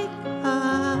my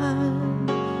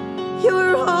God.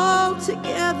 You're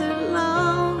altogether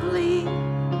lovely,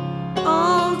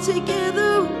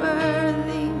 altogether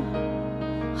worthy,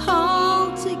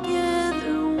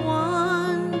 altogether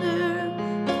wonderful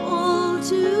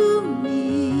to me.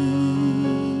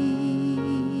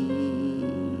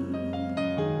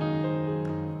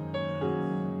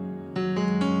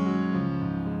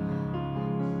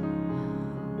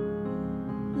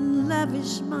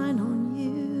 Lavish mine on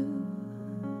you,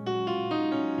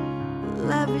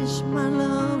 lavish my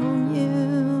love on you.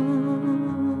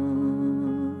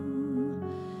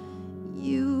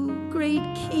 You great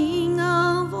King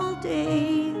of all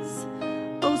days,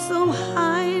 oh so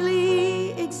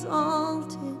highly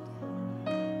exalted,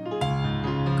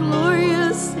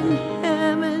 glorious in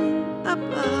heaven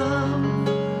above.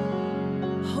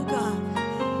 Oh God,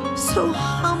 so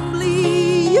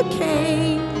humbly you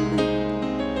came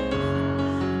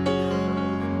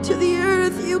to the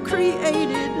earth you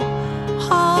created,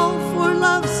 all for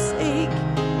love's sake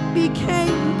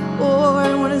became poor.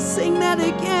 I want to sing that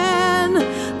again.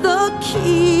 The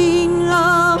King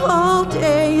of all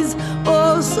days,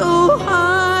 oh so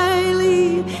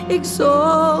highly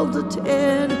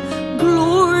exalted,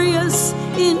 glorious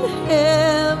in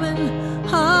heaven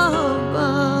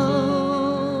above.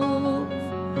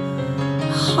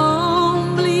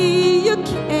 Humbly you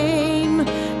came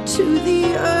to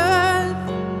the earth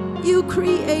you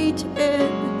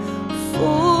created,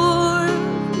 for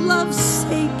love's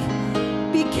sake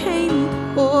became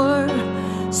poor.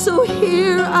 So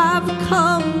here I've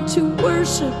come to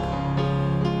worship.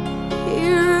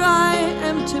 Here I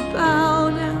am to bow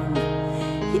down.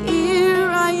 Here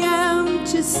I am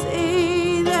to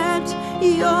say that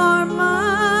you're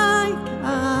my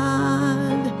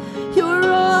God. You're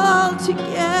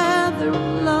altogether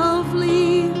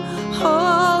lovely,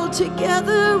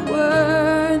 altogether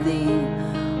worthy,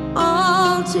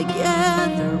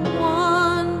 altogether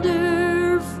wonderful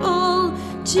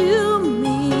to me.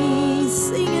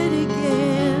 Sing it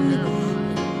again.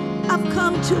 I've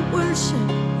come to worship.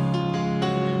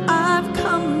 I've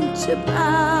come to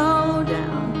bow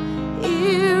down.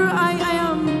 Here I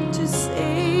am to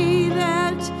say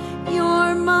that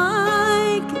you're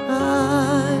my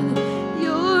God.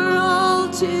 You're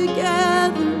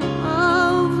altogether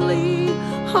lovely,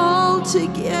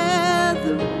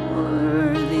 altogether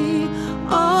worthy,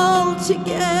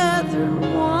 altogether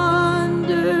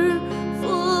wonderful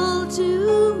to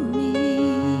me.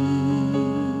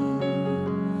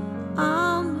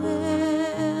 I'll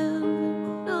never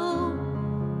know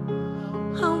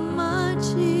how much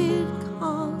it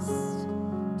cost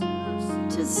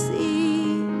to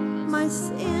see my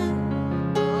sin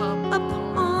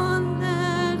upon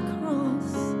that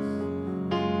cross.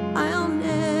 I'll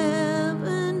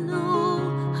never know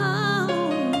how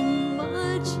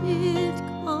much it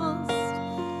cost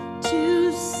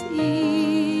to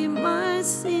see my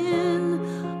sin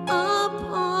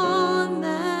upon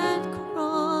that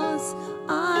cross.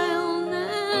 I'll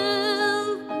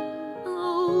never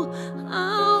know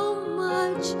how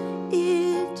much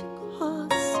it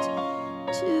cost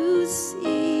to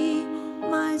see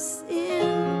my sin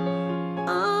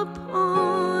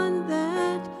upon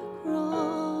that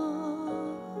cross.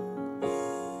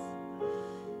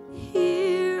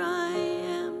 Here I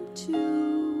am to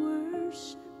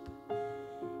worship.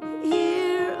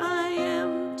 Here I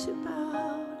am to bow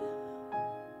down.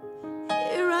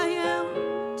 Here I am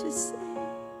to say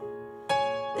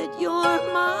that you're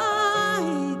my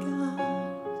God.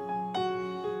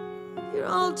 You're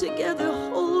altogether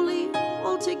holy,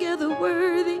 altogether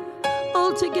worthy,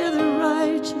 altogether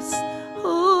righteous,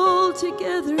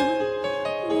 altogether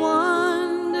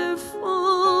wonderful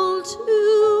to me.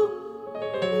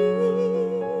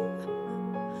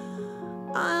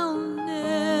 I'll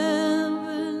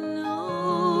never know,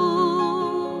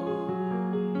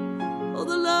 oh,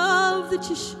 the love that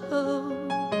you showed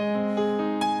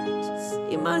to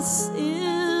see my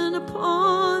sin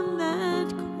upon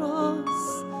that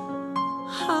cross.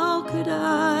 How could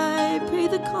I pay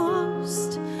the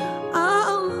cost?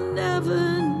 I'll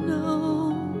never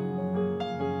know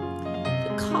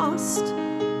the cost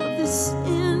of the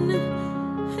sin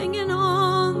hanging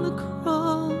on the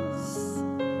cross.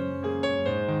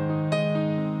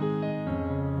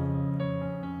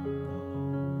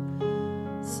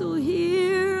 So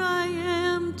here I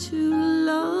am to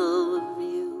love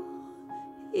you.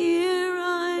 Here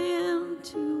I am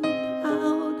to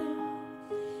bow down.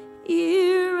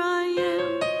 Here I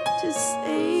am to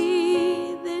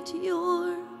say that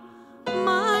you're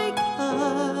my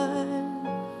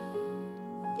God.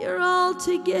 You're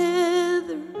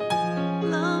altogether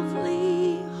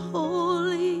lovely,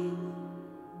 holy,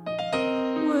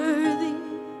 worthy,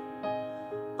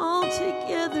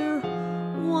 altogether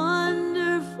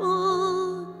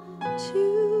wonderful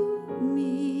to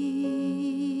me.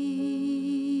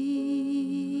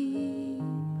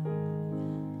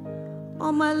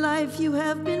 All my life you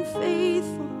have been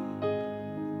faithful.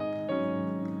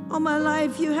 All my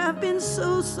life you have been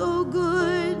so, so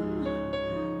good.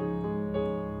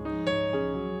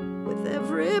 With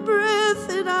every breath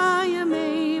that I am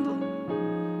able,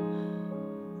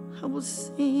 I will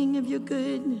sing of your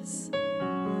goodness.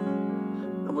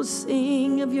 I will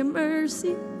sing of your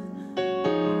mercy.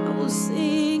 I will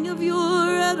sing of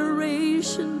your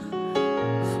adoration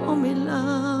for me,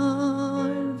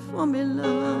 Lord, for me,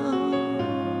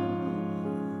 Lord.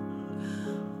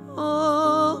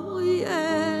 Oh,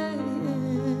 yeah.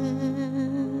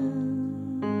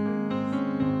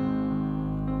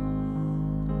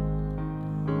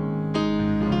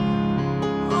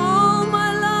 All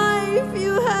my life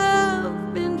you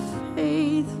have been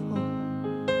faithful.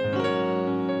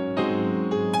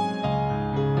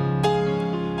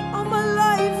 All my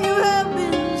life you have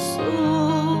been so,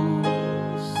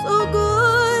 so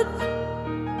good.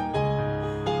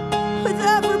 With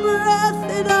every breath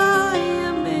that I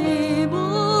am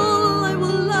able, I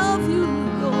will love you,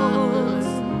 Lord.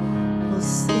 I'll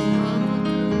sing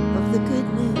of the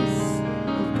goodness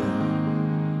of God.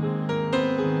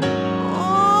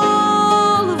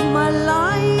 All of my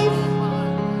life,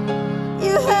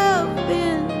 you have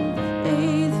been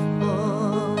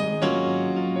faithful.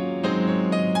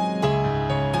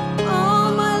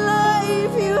 All my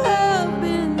life, you have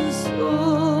been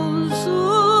so,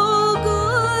 so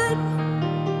good.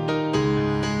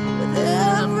 With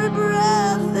every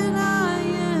breath that I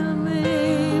am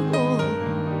able,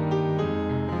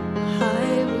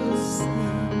 I will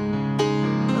sing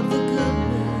of the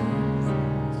goodness.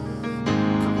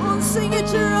 Come on, sing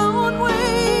it your own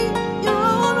way,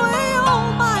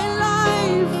 all my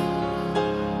life.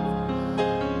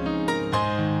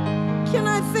 Can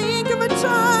I think of a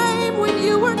time when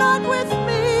you were not with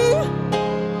me?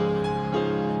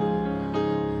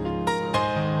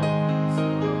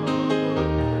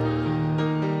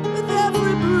 With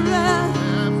every breath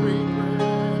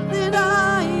that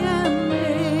I am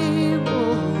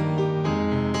able,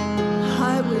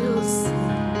 I will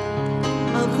sing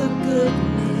of the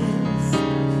goodness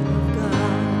of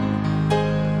God.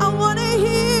 I want to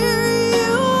hear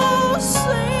you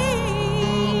sing.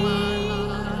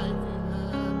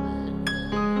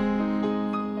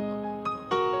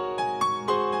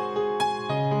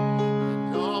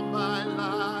 All my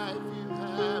life you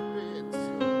have been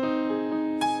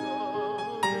so,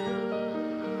 so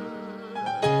good.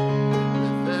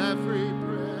 With every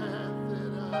breath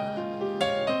that I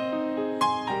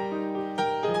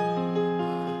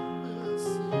will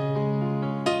sing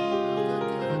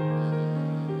of the goodness.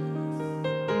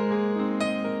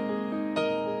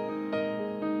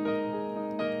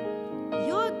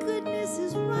 Your goodness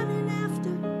is running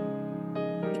after,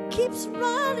 it keeps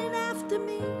running after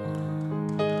me.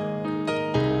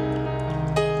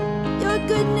 Your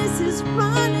goodness is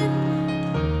running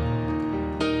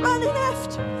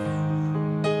after me.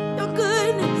 Your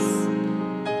goodness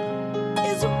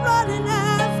is running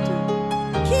after,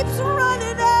 keeps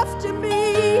running after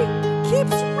me,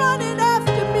 keeps running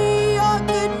after me. Your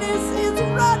goodness is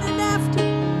running after,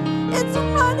 it's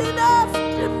running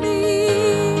after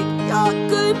me. Your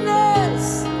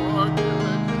goodness Your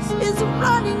goodness is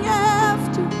running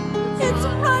after, it's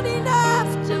running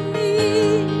after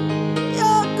me.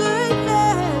 Your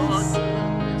goodness, is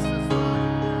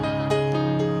running.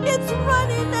 it's running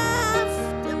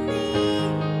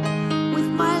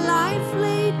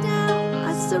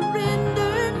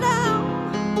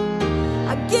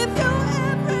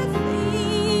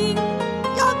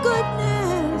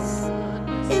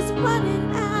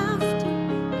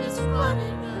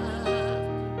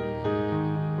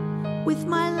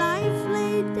my life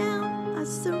laid down. I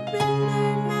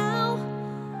surrender now.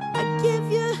 I give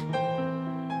you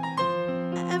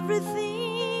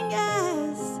everything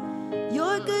as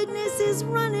your goodness is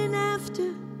running after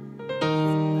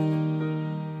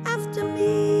me.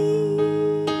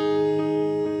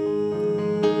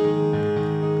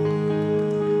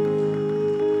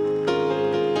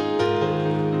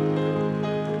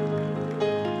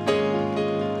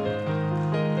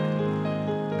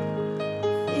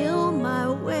 Fill my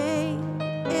way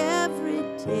every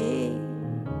day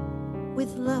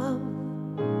with love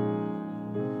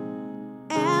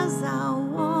as I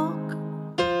walk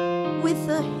with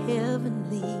a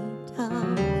heavenly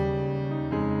dove.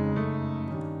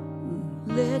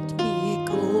 Let me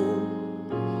go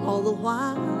all the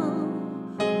while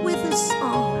with a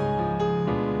song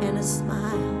and a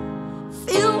smile.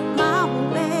 Fill my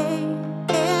way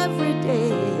every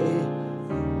day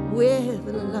with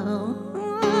love.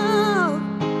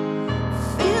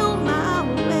 Fill my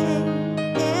way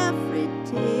every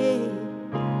day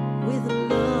with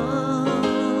love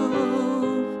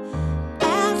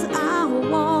as I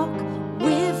walk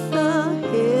with the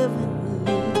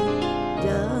heavenly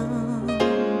dove.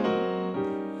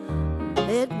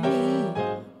 Let me,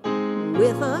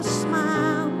 with a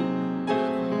smile,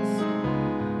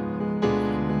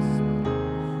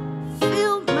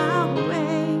 fill my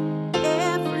way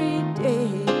every day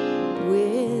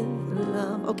with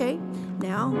love. Okay,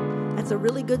 now that's a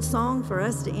really good song for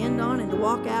us to end on and to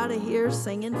walk out of here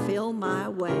singing Fill My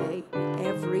Way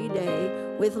Every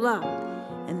Day with Love.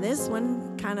 And this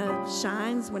one kind of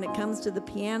shines when it comes to the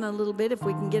piano a little bit, if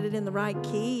we can get it in the right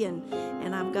key.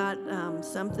 And I've got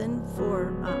something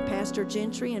for Pastor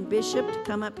Gentry and Bishop to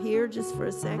come up here just for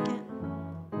a second.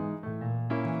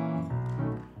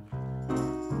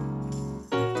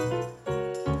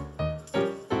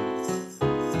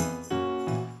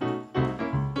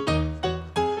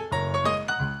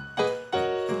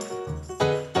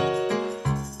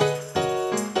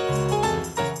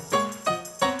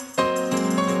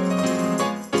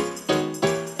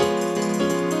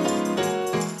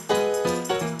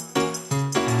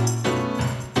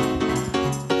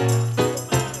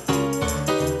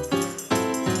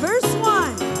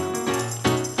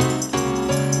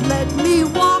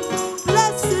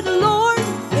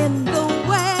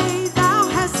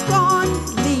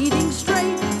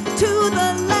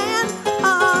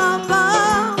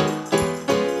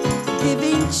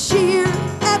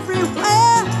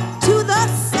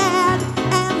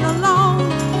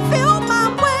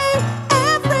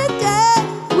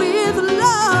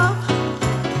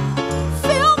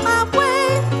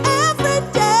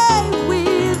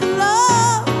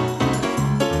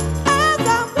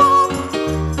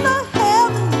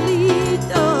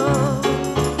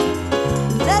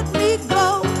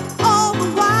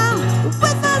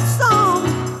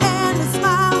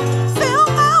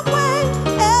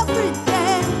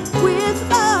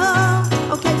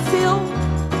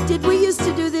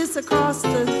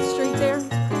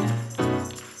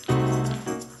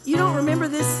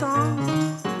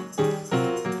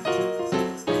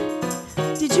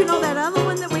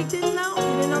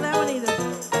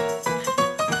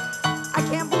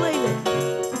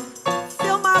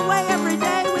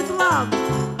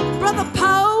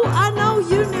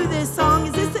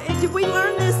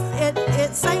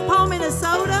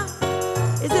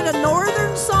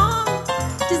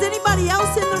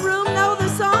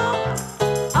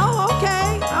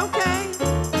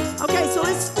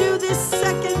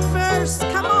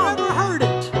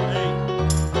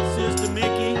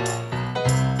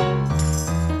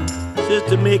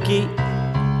 Sister Mickey,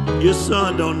 your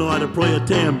son don't know how to play a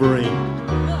tambourine.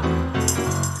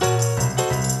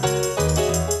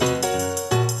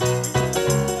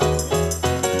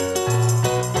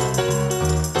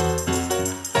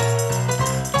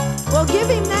 Well, give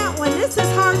him that one. This is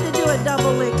hard to do a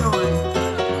double lick on.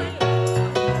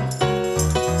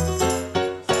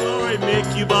 Sorry,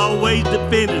 Mick, you've always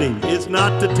defended him. It's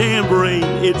not the tambourine,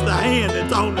 it's the hand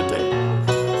that's on the tambourine.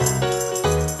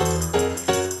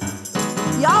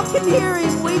 Y'all can hear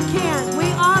him, we can't.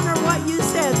 We honor what you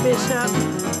said, Bishop.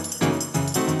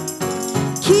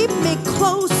 Keep me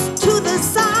close to the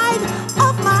side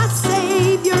of my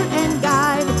Savior and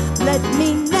guide. Let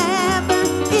me never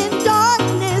in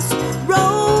darkness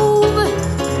rove.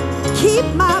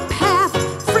 Keep my path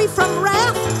free from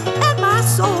wrath and my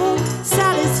soul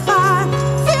satisfied.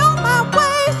 Fill my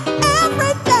way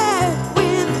every day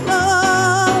with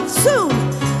love.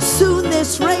 Soon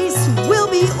this race will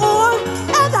be o'er,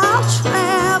 and I'll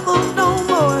travel no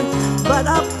more, but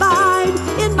abide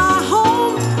in my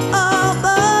home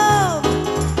above,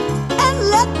 and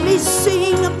let me see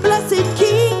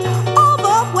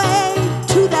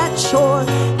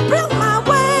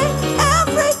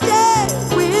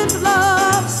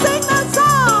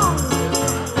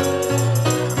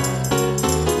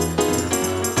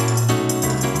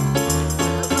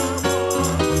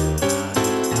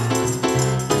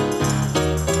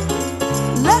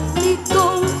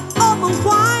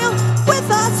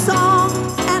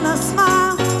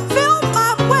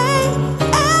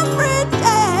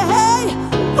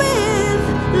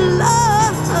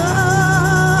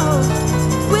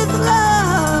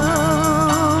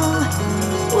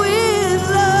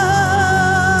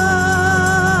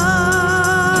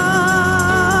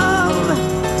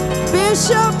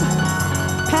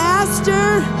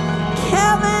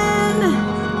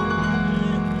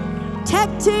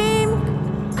tag team,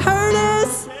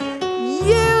 Curtis,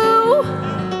 you.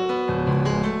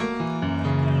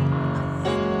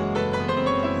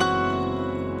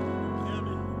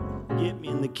 Get me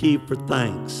in the key for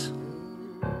thanks.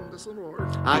 Yes, Lord.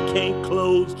 I can't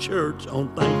close church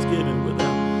on Thanksgiving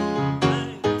without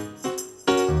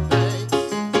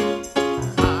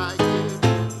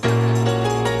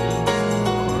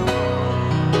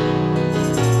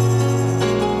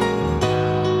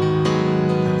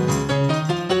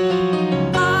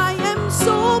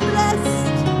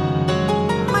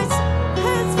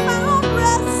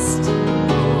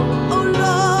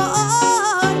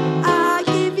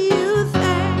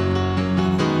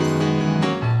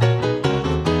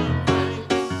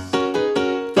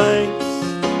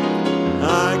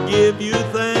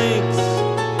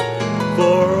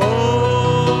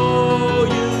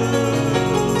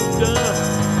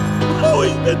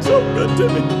so good to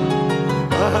me.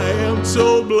 I am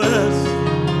so blessed.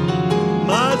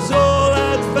 My soul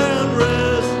has found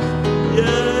rest.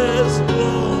 Yes,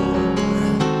 Lord.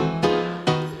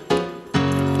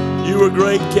 You were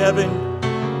great, Kevin.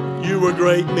 You were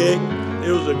great, Mick.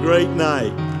 It was a great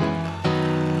night.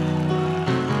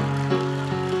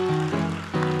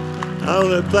 I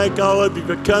want to thank all of you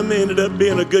for coming. Ended up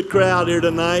being a good crowd here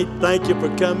tonight. Thank you for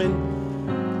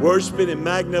coming, worshiping and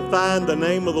magnifying the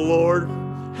name of the Lord.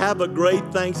 Have a great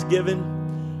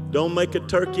Thanksgiving. Don't make a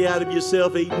turkey out of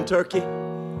yourself eating turkey.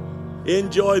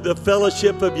 Enjoy the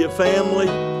fellowship of your family.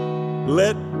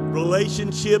 Let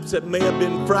relationships that may have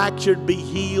been fractured be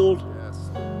healed.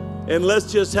 And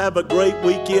let's just have a great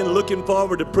weekend. Looking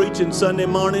forward to preaching Sunday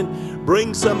morning.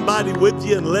 Bring somebody with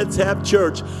you and let's have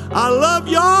church. I love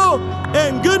y'all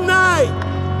and good night.